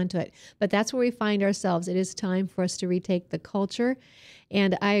simply hang on to it. But that's where we find ourselves. It is time for us to retake the culture.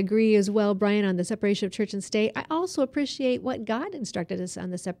 And I agree as well, Bryan, on the separation of church and state. I also appreciate what God instructed us on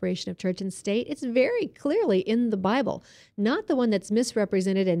the separation of church and state. It's very clearly in the Bible, not the one that's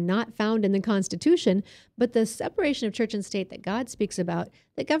misrepresented and not found in the Constitution, but the separation of church and state that God speaks about,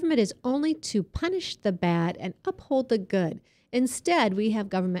 that government is only to punish the bad and uphold the good. Instead, we have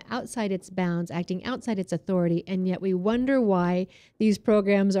government outside its bounds, acting outside its authority, and yet we wonder why these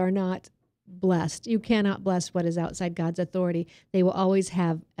programs are not blessed. You cannot bless what is outside God's authority. They will always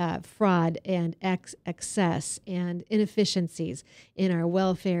have fraud and excess and inefficiencies in our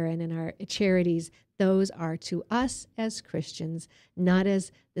welfare and in our charities. Those are to us as Christians, not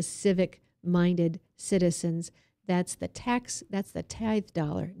as the civic-minded citizens That's the tithe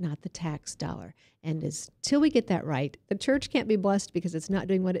dollar, not the tax dollar. And until we get that right, the church can't be blessed because it's not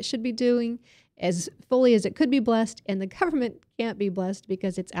doing what it should be doing as fully as it could be blessed, and the government can't be blessed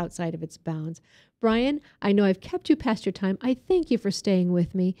because it's outside of its bounds. Bryan, I know I've kept you past your time. I thank you for staying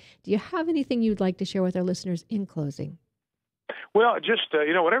with me. Do you have anything you'd like to share with our listeners in closing? Well, just,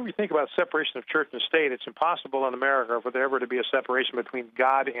 whatever you think about separation of church and state, it's impossible in America for there ever to be a separation between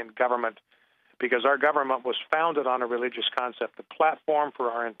God and government, because our government was founded on a religious concept, the platform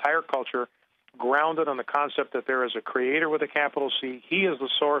for our entire culture, grounded on the concept that there is a creator with a capital C. He is the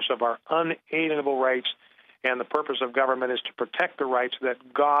source of our unalienable rights, and the purpose of government is to protect the rights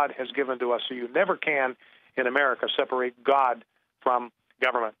that God has given to us. So you never can, in America, separate God from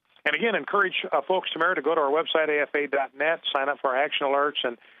government. And again, encourage folks, Tamara, to go to our website, afa.net, sign up for our action alerts,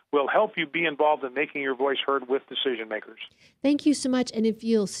 and we'll help you be involved in making your voice heard with decision makers. Thank you so much. And if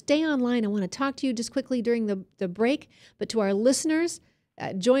you'll stay online, I want to talk to you just quickly during the break. But to our listeners,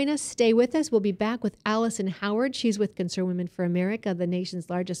 join us, stay with us. We'll be back with Alison Howard. She's with Concerned Women for America, the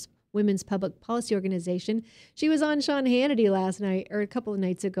nation's largest women's public policy organization. She was on Sean Hannity last night, or a couple of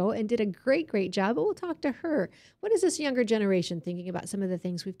nights ago, and did a great job. But we'll talk to her. What is this younger generation thinking about some of the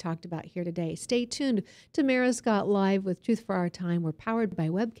things we've talked about here today? Stay tuned. Tamara Scott Live with Truth for Our Time. We're powered by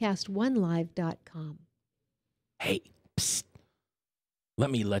webcast1live.com. Hey, psst. Let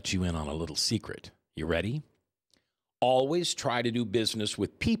me let you in on a little secret. You ready? Always try to do business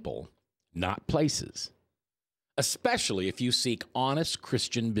with people, not places. Especially if you seek honest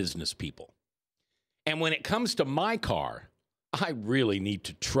Christian business people. And when it comes to my car, I really need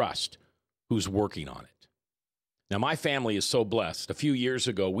to trust who's working on it. Now, my family is so blessed. A few years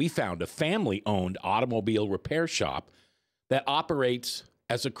ago, we found a family-owned automobile repair shop that operates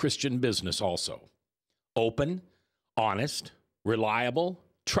as a Christian business also. Open, honest, reliable,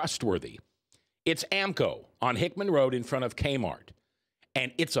 trustworthy. It's AMCO on Hickman Road in front of Kmart.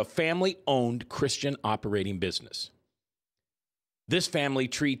 And it's a family-owned Christian operating business. This family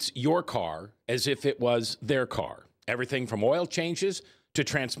treats your car as if it was their car. Everything from oil changes to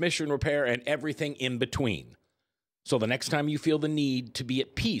transmission repair and everything in between. So the next time you feel the need to be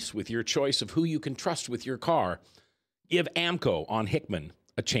at peace with your choice of who you can trust with your car, give AMCO on Hickman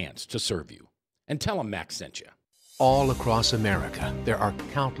a chance to serve you. And tell them Max sent you. All across America, there are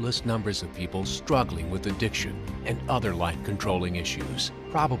countless numbers of people struggling with addiction and other life-controlling issues.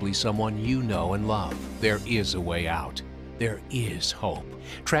 Probably someone you know and love. There is a way out. There is hope.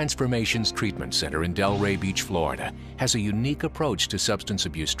 Transformations Treatment Center in Delray Beach, Florida, has a unique approach to substance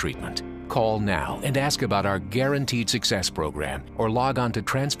abuse treatment. Call now and ask about our Guaranteed Success program or log on to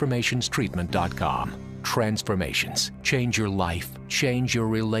transformationstreatment.com. Transformations. Change your life. Change your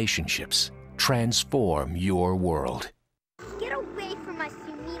relationships. Transform your world. Get away from us,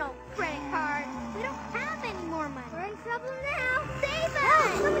 you mean old credit card. We don't have any more money. We're in trouble now. Save us!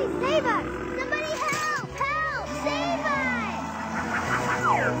 Help! Somebody save us! Somebody help! Help! Save us!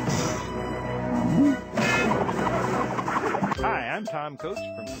 Hi, I'm Tom Coates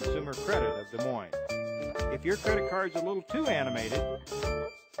from Consumer Credit of Des Moines. If your credit card's a little too animated,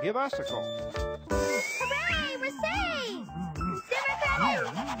 give us a call. Hooray! We're saved! Consumer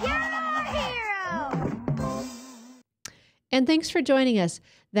Credit! You're our hero! And thanks for joining us.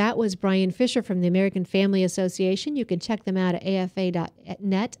 That was Bryan Fischer from the American Family Association. You can check them out at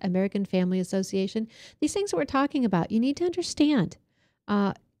afa.net, American Family Association. These things that we're talking about, you need to understand.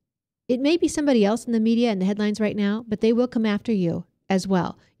 It may be somebody else in the media and the headlines right now, but they will come after you as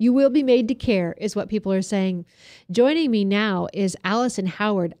well. You will be made to care, is what people are saying. Joining me now is Alison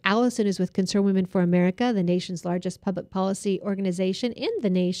Howard. Alison is with Concerned Women for America, the nation's largest public policy organization in the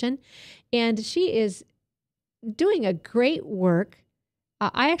nation. And she is doing a great work.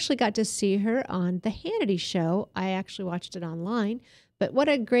 I actually got to see her on the Hannity show. I actually watched it online. But what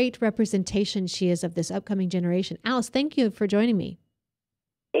a great representation she is of this upcoming generation. Alice, thank you for joining me.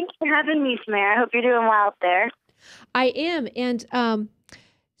 Thanks for having me, Tamara. I hope you're doing well out there. I am, and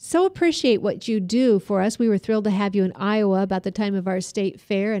so appreciate what you do for us. We were thrilled to have you in Iowa about the time of our state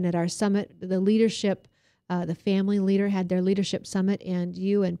fair, and at our summit, the leadership, the family leader had their leadership summit, and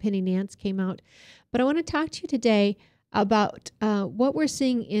you and Penny Nance came out. But I want to talk to you today about what we're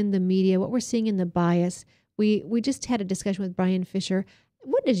seeing in the media, what we're seeing in the bias. We just had a discussion with Bryan Fischer.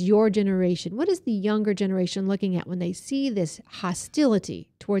 What is your generation, what is the younger generation looking at when they see this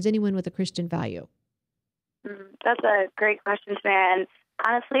hostility towards anyone with a Christian value? That's a great question, Tamara. And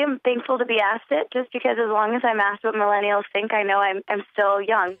honestly, I'm thankful to be asked it, just because as long as I'm asked what millennials think, I know I'm still a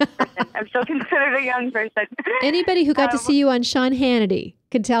young person. I'm still considered a young person. Anybody who got to see you on Sean Hannity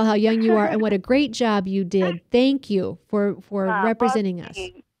can tell how young you are and what a great job you did. Thank you for representing us.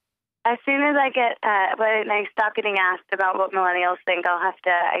 as soon as I get, when I stop getting asked about what millennials think, I'll have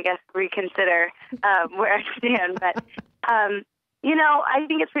to, I guess, reconsider where I stand. But, you know, I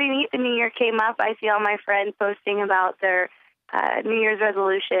think it's pretty neat. The New Year came up. I see all my friends posting about their New Year's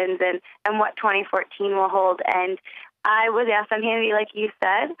resolutions and what 2014 will hold. And I was asked on Hannity, like you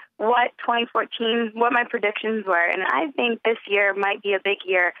said, what my predictions were. And I think this year might be a big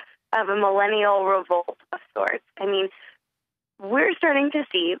year of a millennial revolt of sorts. I mean, we're starting to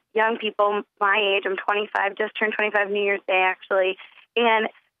see young people my age, I'm 25, just turned 25 New Year's Day, actually, and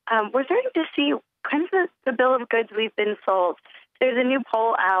we're starting to see kind of the bill of goods we've been sold. There's a new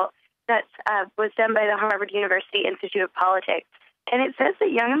poll out that was done by the Harvard University Institute of Politics, and it says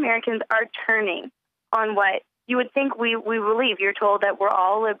that young Americans are turning on what you would think we believe. You're told that we're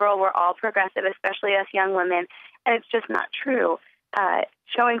all liberal, we're all progressive, especially us young women, and it's just not true.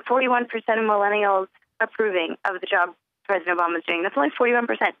 Showing 41% of millennials approving of the job President Obama is doing. That's only 41%.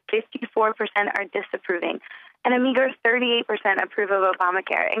 54% are disapproving. And a meager 38% approve of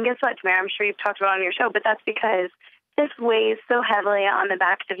Obamacare. And guess what, Tamara? I'm sure you've talked about it on your show, but that's because this weighs so heavily on the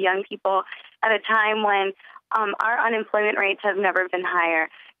backs of young people at a time when our unemployment rates have never been higher.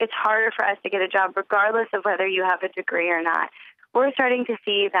 It's harder for us to get a job regardless of whether you have a degree or not. We're starting to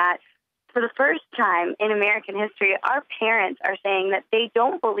see that for the first time in American history, our parents are saying that they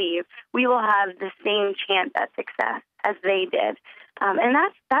don't believe we will have the same chance at success as they did. And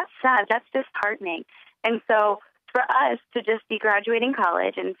that's sad. That's disheartening. And so for us to just be graduating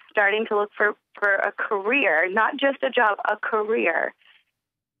college and starting to look for a career, not just a job, a career,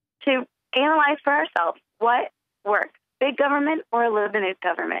 to analyze for ourselves what works, big government or limited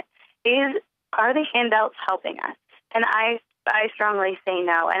government. Are the handouts helping us? And I strongly say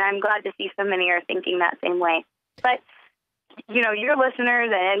no, and I'm glad to see so many are thinking that same way. But, you know, your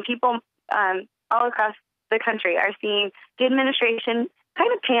listeners and people all across the country are seeing the administration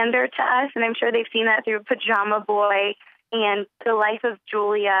kind of pander to us, and I'm sure they've seen that through Pajama Boy and The Life of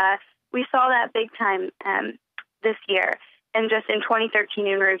Julia. We saw that big time this year and just in 2013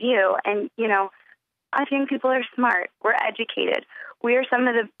 in review. And, you know, I think people are smart. We're educated. We are some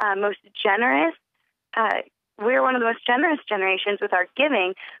of the most generous we're one of the most generous generations with our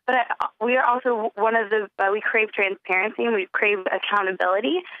giving, but we are also one of the, we crave transparency and we crave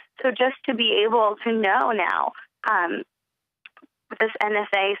accountability. So just to be able to know now, this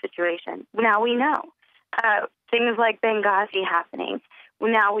NSA situation, now we know. Things like Benghazi happening,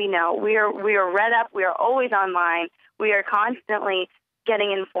 now we know. We are read up, we are always online, we are constantly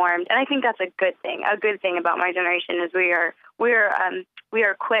getting informed, and I think that's a good thing. A good thing about my generation is we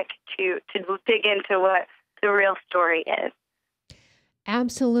are quick to dig into what the real story is.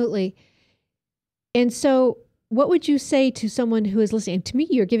 Absolutely. And so what would you say to someone who is listening? To me,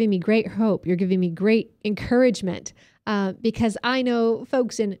 you're giving me great hope. You're giving me great encouragement because I know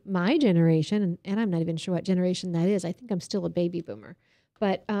folks in my generation, and I'm not even sure what generation that is. I think I'm still a baby boomer.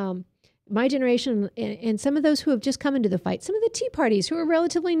 But my generation and some of those who have just come into the fight, some of the Tea Parties who are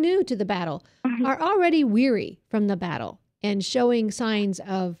relatively new to the battle, are already weary from the battle and showing signs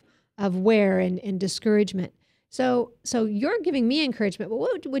of wear and discouragement. So you're giving me encouragement, but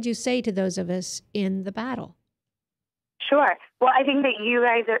what would you say to those of us in the battle? Sure. Well, I think that you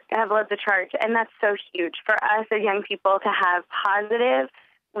guys have led the charge, and that's so huge for us as young people to have positive,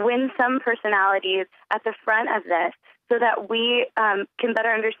 winsome personalities at the front of this so that we can better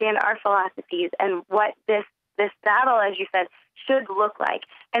understand our philosophies and what this battle, as you said, should look like.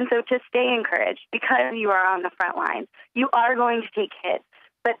 And so to stay encouraged, because you are on the front lines, you are going to take hits.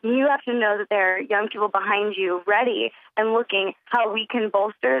 But you have to know that there are young people behind you ready and looking how we can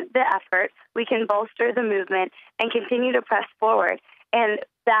bolster the effort, we can bolster the movement, and continue to press forward. And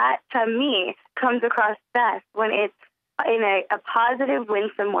that, to me, comes across best when it's in a positive,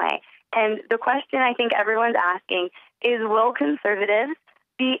 winsome way. And the question I think everyone's asking is, will conservatives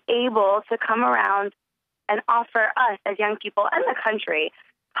be able to come around and offer us as young people and the country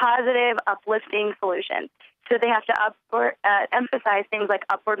positive, uplifting solutions? So they have to emphasize things like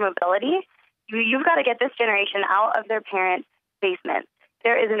upward mobility. You've got to get this generation out of their parents' basements.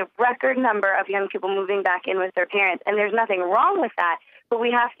 There is a record number of young people moving back in with their parents, and there's nothing wrong with that, but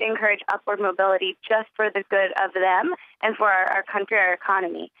we have to encourage upward mobility just for the good of them and for our country, our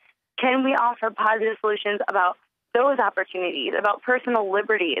economy. Can we offer positive solutions about those opportunities, about personal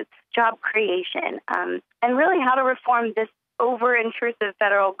liberties, job creation, and really how to reform this over-intrusive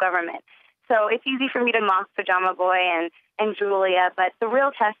federal government? So it's easy for me to mock Pajama Boy and Julia, but the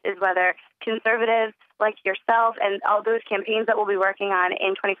real test is whether conservatives like yourself and all those campaigns that we'll be working on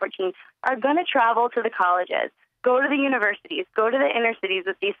in 2014 are going to travel to the colleges, go to the universities, go to the inner cities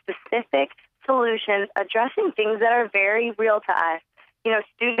with these specific solutions addressing things that are very real to us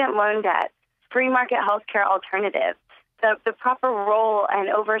student loan debt, free market healthcare alternatives, the proper role and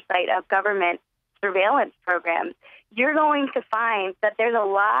oversight of government surveillance programs, you're going to find that there's a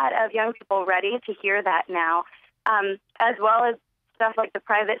lot of young people ready to hear that now, as well as stuff like the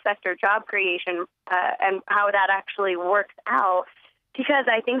private sector job creation and how that actually works out. Because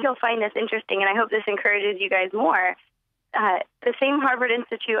I think you'll find this interesting, and I hope this encourages you guys more. The same Harvard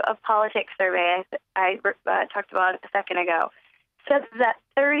Institute of Politics survey I talked about a second ago says that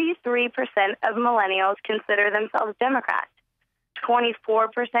 33% of millennials consider themselves Democrats,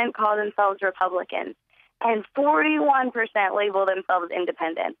 24% call themselves Republicans, and 41% label themselves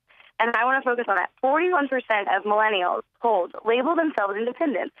independent. And I want to focus on that. 41% of millennials polled label themselves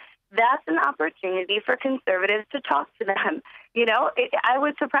independent. That's an opportunity for conservatives to talk to them. I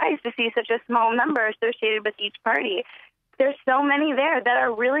was surprised to see such a small number associated with each party. There's so many there that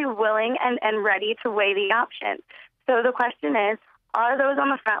are really willing and ready to weigh the options. So the question is, are those on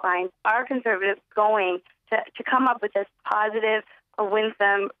the front line, are conservatives going to come up with this positive,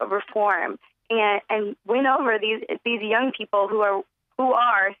 winsome reform and win over these young people who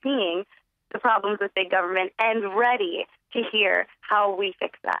are seeing the problems with big government and ready to hear how we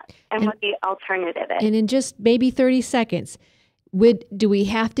fix that and what the alternative is? And in just maybe 30 seconds, do we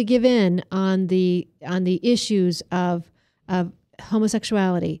have to give in on the issues of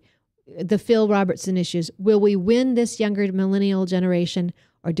homosexuality, the Phil Robertson issues? Will we win this younger millennial generation,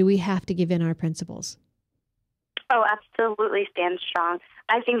 or do we have to give in our principles? Oh, absolutely stand strong.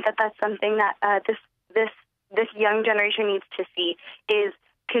 I think that that's something that this young generation needs to see is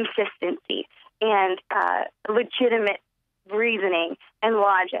consistency and legitimate reasoning and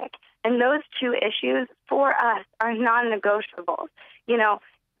logic. And those two issues for us are non-negotiables.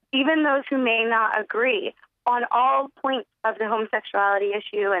 Even those who may not agree on all points of the homosexuality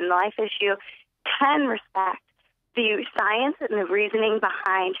issue and life issue can respect the science and the reasoning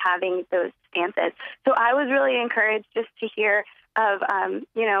behind having those stances. So I was really encouraged just to hear of,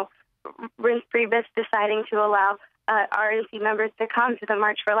 Reince Priebus deciding to allow RNC members to come to the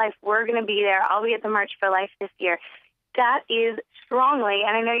March for Life. We're going to be there. I'll be at the March for Life this year. That is strongly,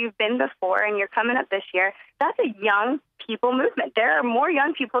 and I know you've been before and you're coming up this year, that's a young people movement. There are more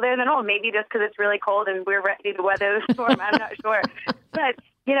young people there than old, maybe just because it's really cold and we're ready to weather the storm. I'm not sure. But,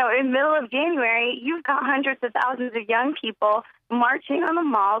 in the middle of January, you've got hundreds of thousands of young people marching on the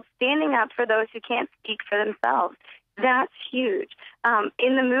malls, standing up for those who can't speak for themselves. That's huge.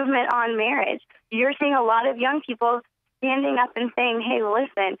 In the movement on marriage, you're seeing a lot of young people standing up and saying, hey,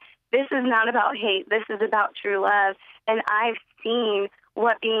 listen, this is not about hate. This is about true love. And I've seen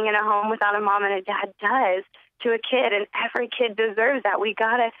what being in a home without a mom and a dad does to a kid, and every kid deserves that. We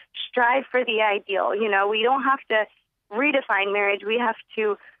got to strive for the ideal. We don't have to redefine marriage. We have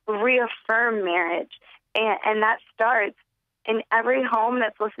to reaffirm marriage. And that starts in every home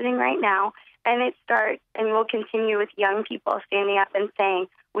that's listening right now. And it starts and will continue with young people standing up and saying,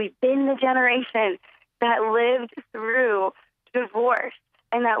 we've been the generation that lived through divorce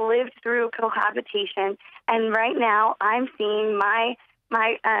and that lived through cohabitation. And right now I'm seeing my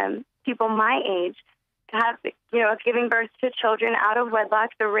people my age have, giving birth to children out of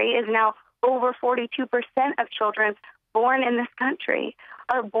wedlock. The rate is now over 42% of children born in this country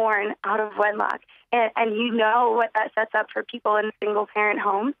are born out of wedlock. And you know what that sets up for people in single-parent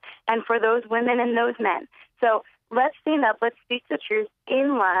homes and for those women and those men. So let's stand up. Let's speak the truth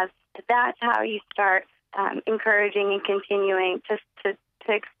in love. That's how you start encouraging and continuing to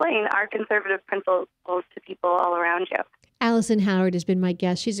explain our conservative principles to people all around you. Alison Howard has been my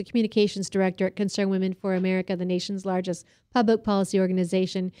guest. She's a communications director at Concerned Women for America, the nation's largest public policy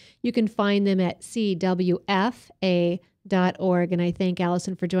organization. You can find them at cwfa.org. And I thank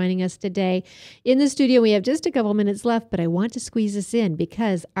Alison for joining us today. In the studio, we have just a couple minutes left, but I want to squeeze us in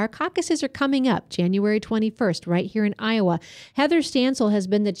because our caucuses are coming up January 21st, right here in Iowa. Heather Stansel has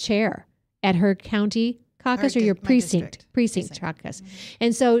been the chair at her county caucus or your precinct caucus. Mm-hmm.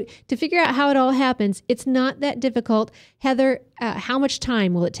 And so to figure out how it all happens, it's not that difficult. Heather, how much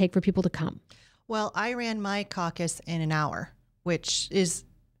time will it take for people to come? Well, I ran my caucus in an hour, which is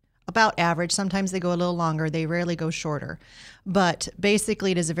about average. Sometimes they go a little longer. They rarely go shorter. But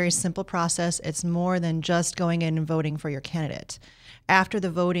basically, it is a very simple process. It's more than just going in and voting for your candidate. After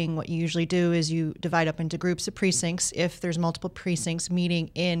the voting, what you usually do is you divide up into groups of precincts. If there's multiple precincts meeting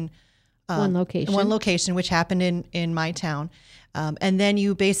in one location, which happened in my town. And then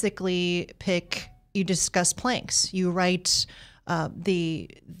you basically you discuss planks. You write what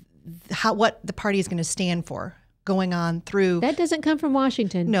the party is going to stand for. going on through. That doesn't come from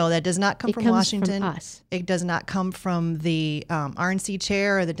Washington. No, that does not come from comes Washington. From us. It does not come from the RNC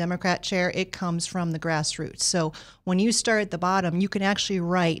chair or the Democrat chair. It comes from the grassroots. So when you start at the bottom, you can actually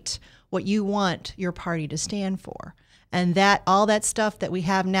write what you want your party to stand for. And that all that stuff that we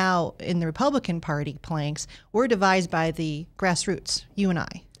have now in the Republican Party planks were devised by the grassroots, you and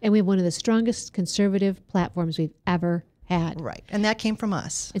I. And we have one of the strongest conservative platforms we've ever had. Right. And that came from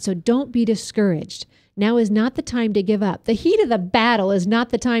us. And so don't be discouraged. Now is not the time to give up. The heat of the battle is not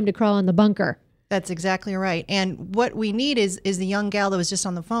the time to crawl in the bunker. That's exactly right. And what we need is the young gal that was just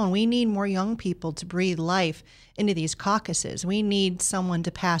on the phone. We need more young people to breathe life into these caucuses. We need someone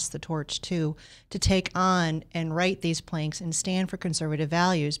to pass the torch to take on and write these planks and stand for conservative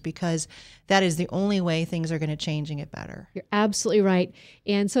values, because that is the only way things are going to change and get better. You're absolutely right.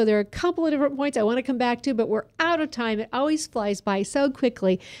 And so there are a couple of different points I want to come back to, but we're out of time. It always flies by so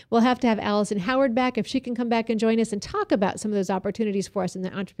quickly. We'll have to have Alison Howard back if she can come back and join us and talk about some of those opportunities for us in the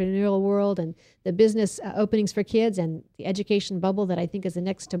entrepreneurial world and the business openings for kids and the education bubble that I think is the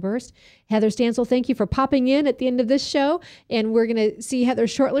next to burst. Heather Stansel, thank you for popping in at the end of this show. And we're going to see Heather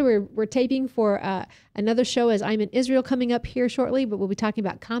shortly. We're taping for another show as I'm in Israel coming up here shortly, but we'll be talking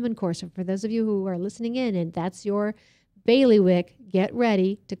about Common Core. So for those of you who are listening in and that's your bailiwick, get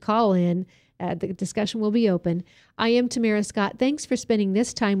ready to call in. The discussion will be open. I am Tamara Scott. Thanks for spending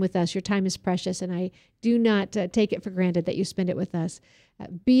this time with us. Your time is precious, and I do not take it for granted that you spend it with us.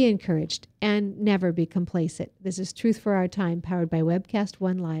 Be encouraged and never be complacent. This is Truth for Our Time, powered by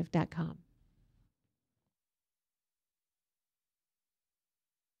webcast1live.com.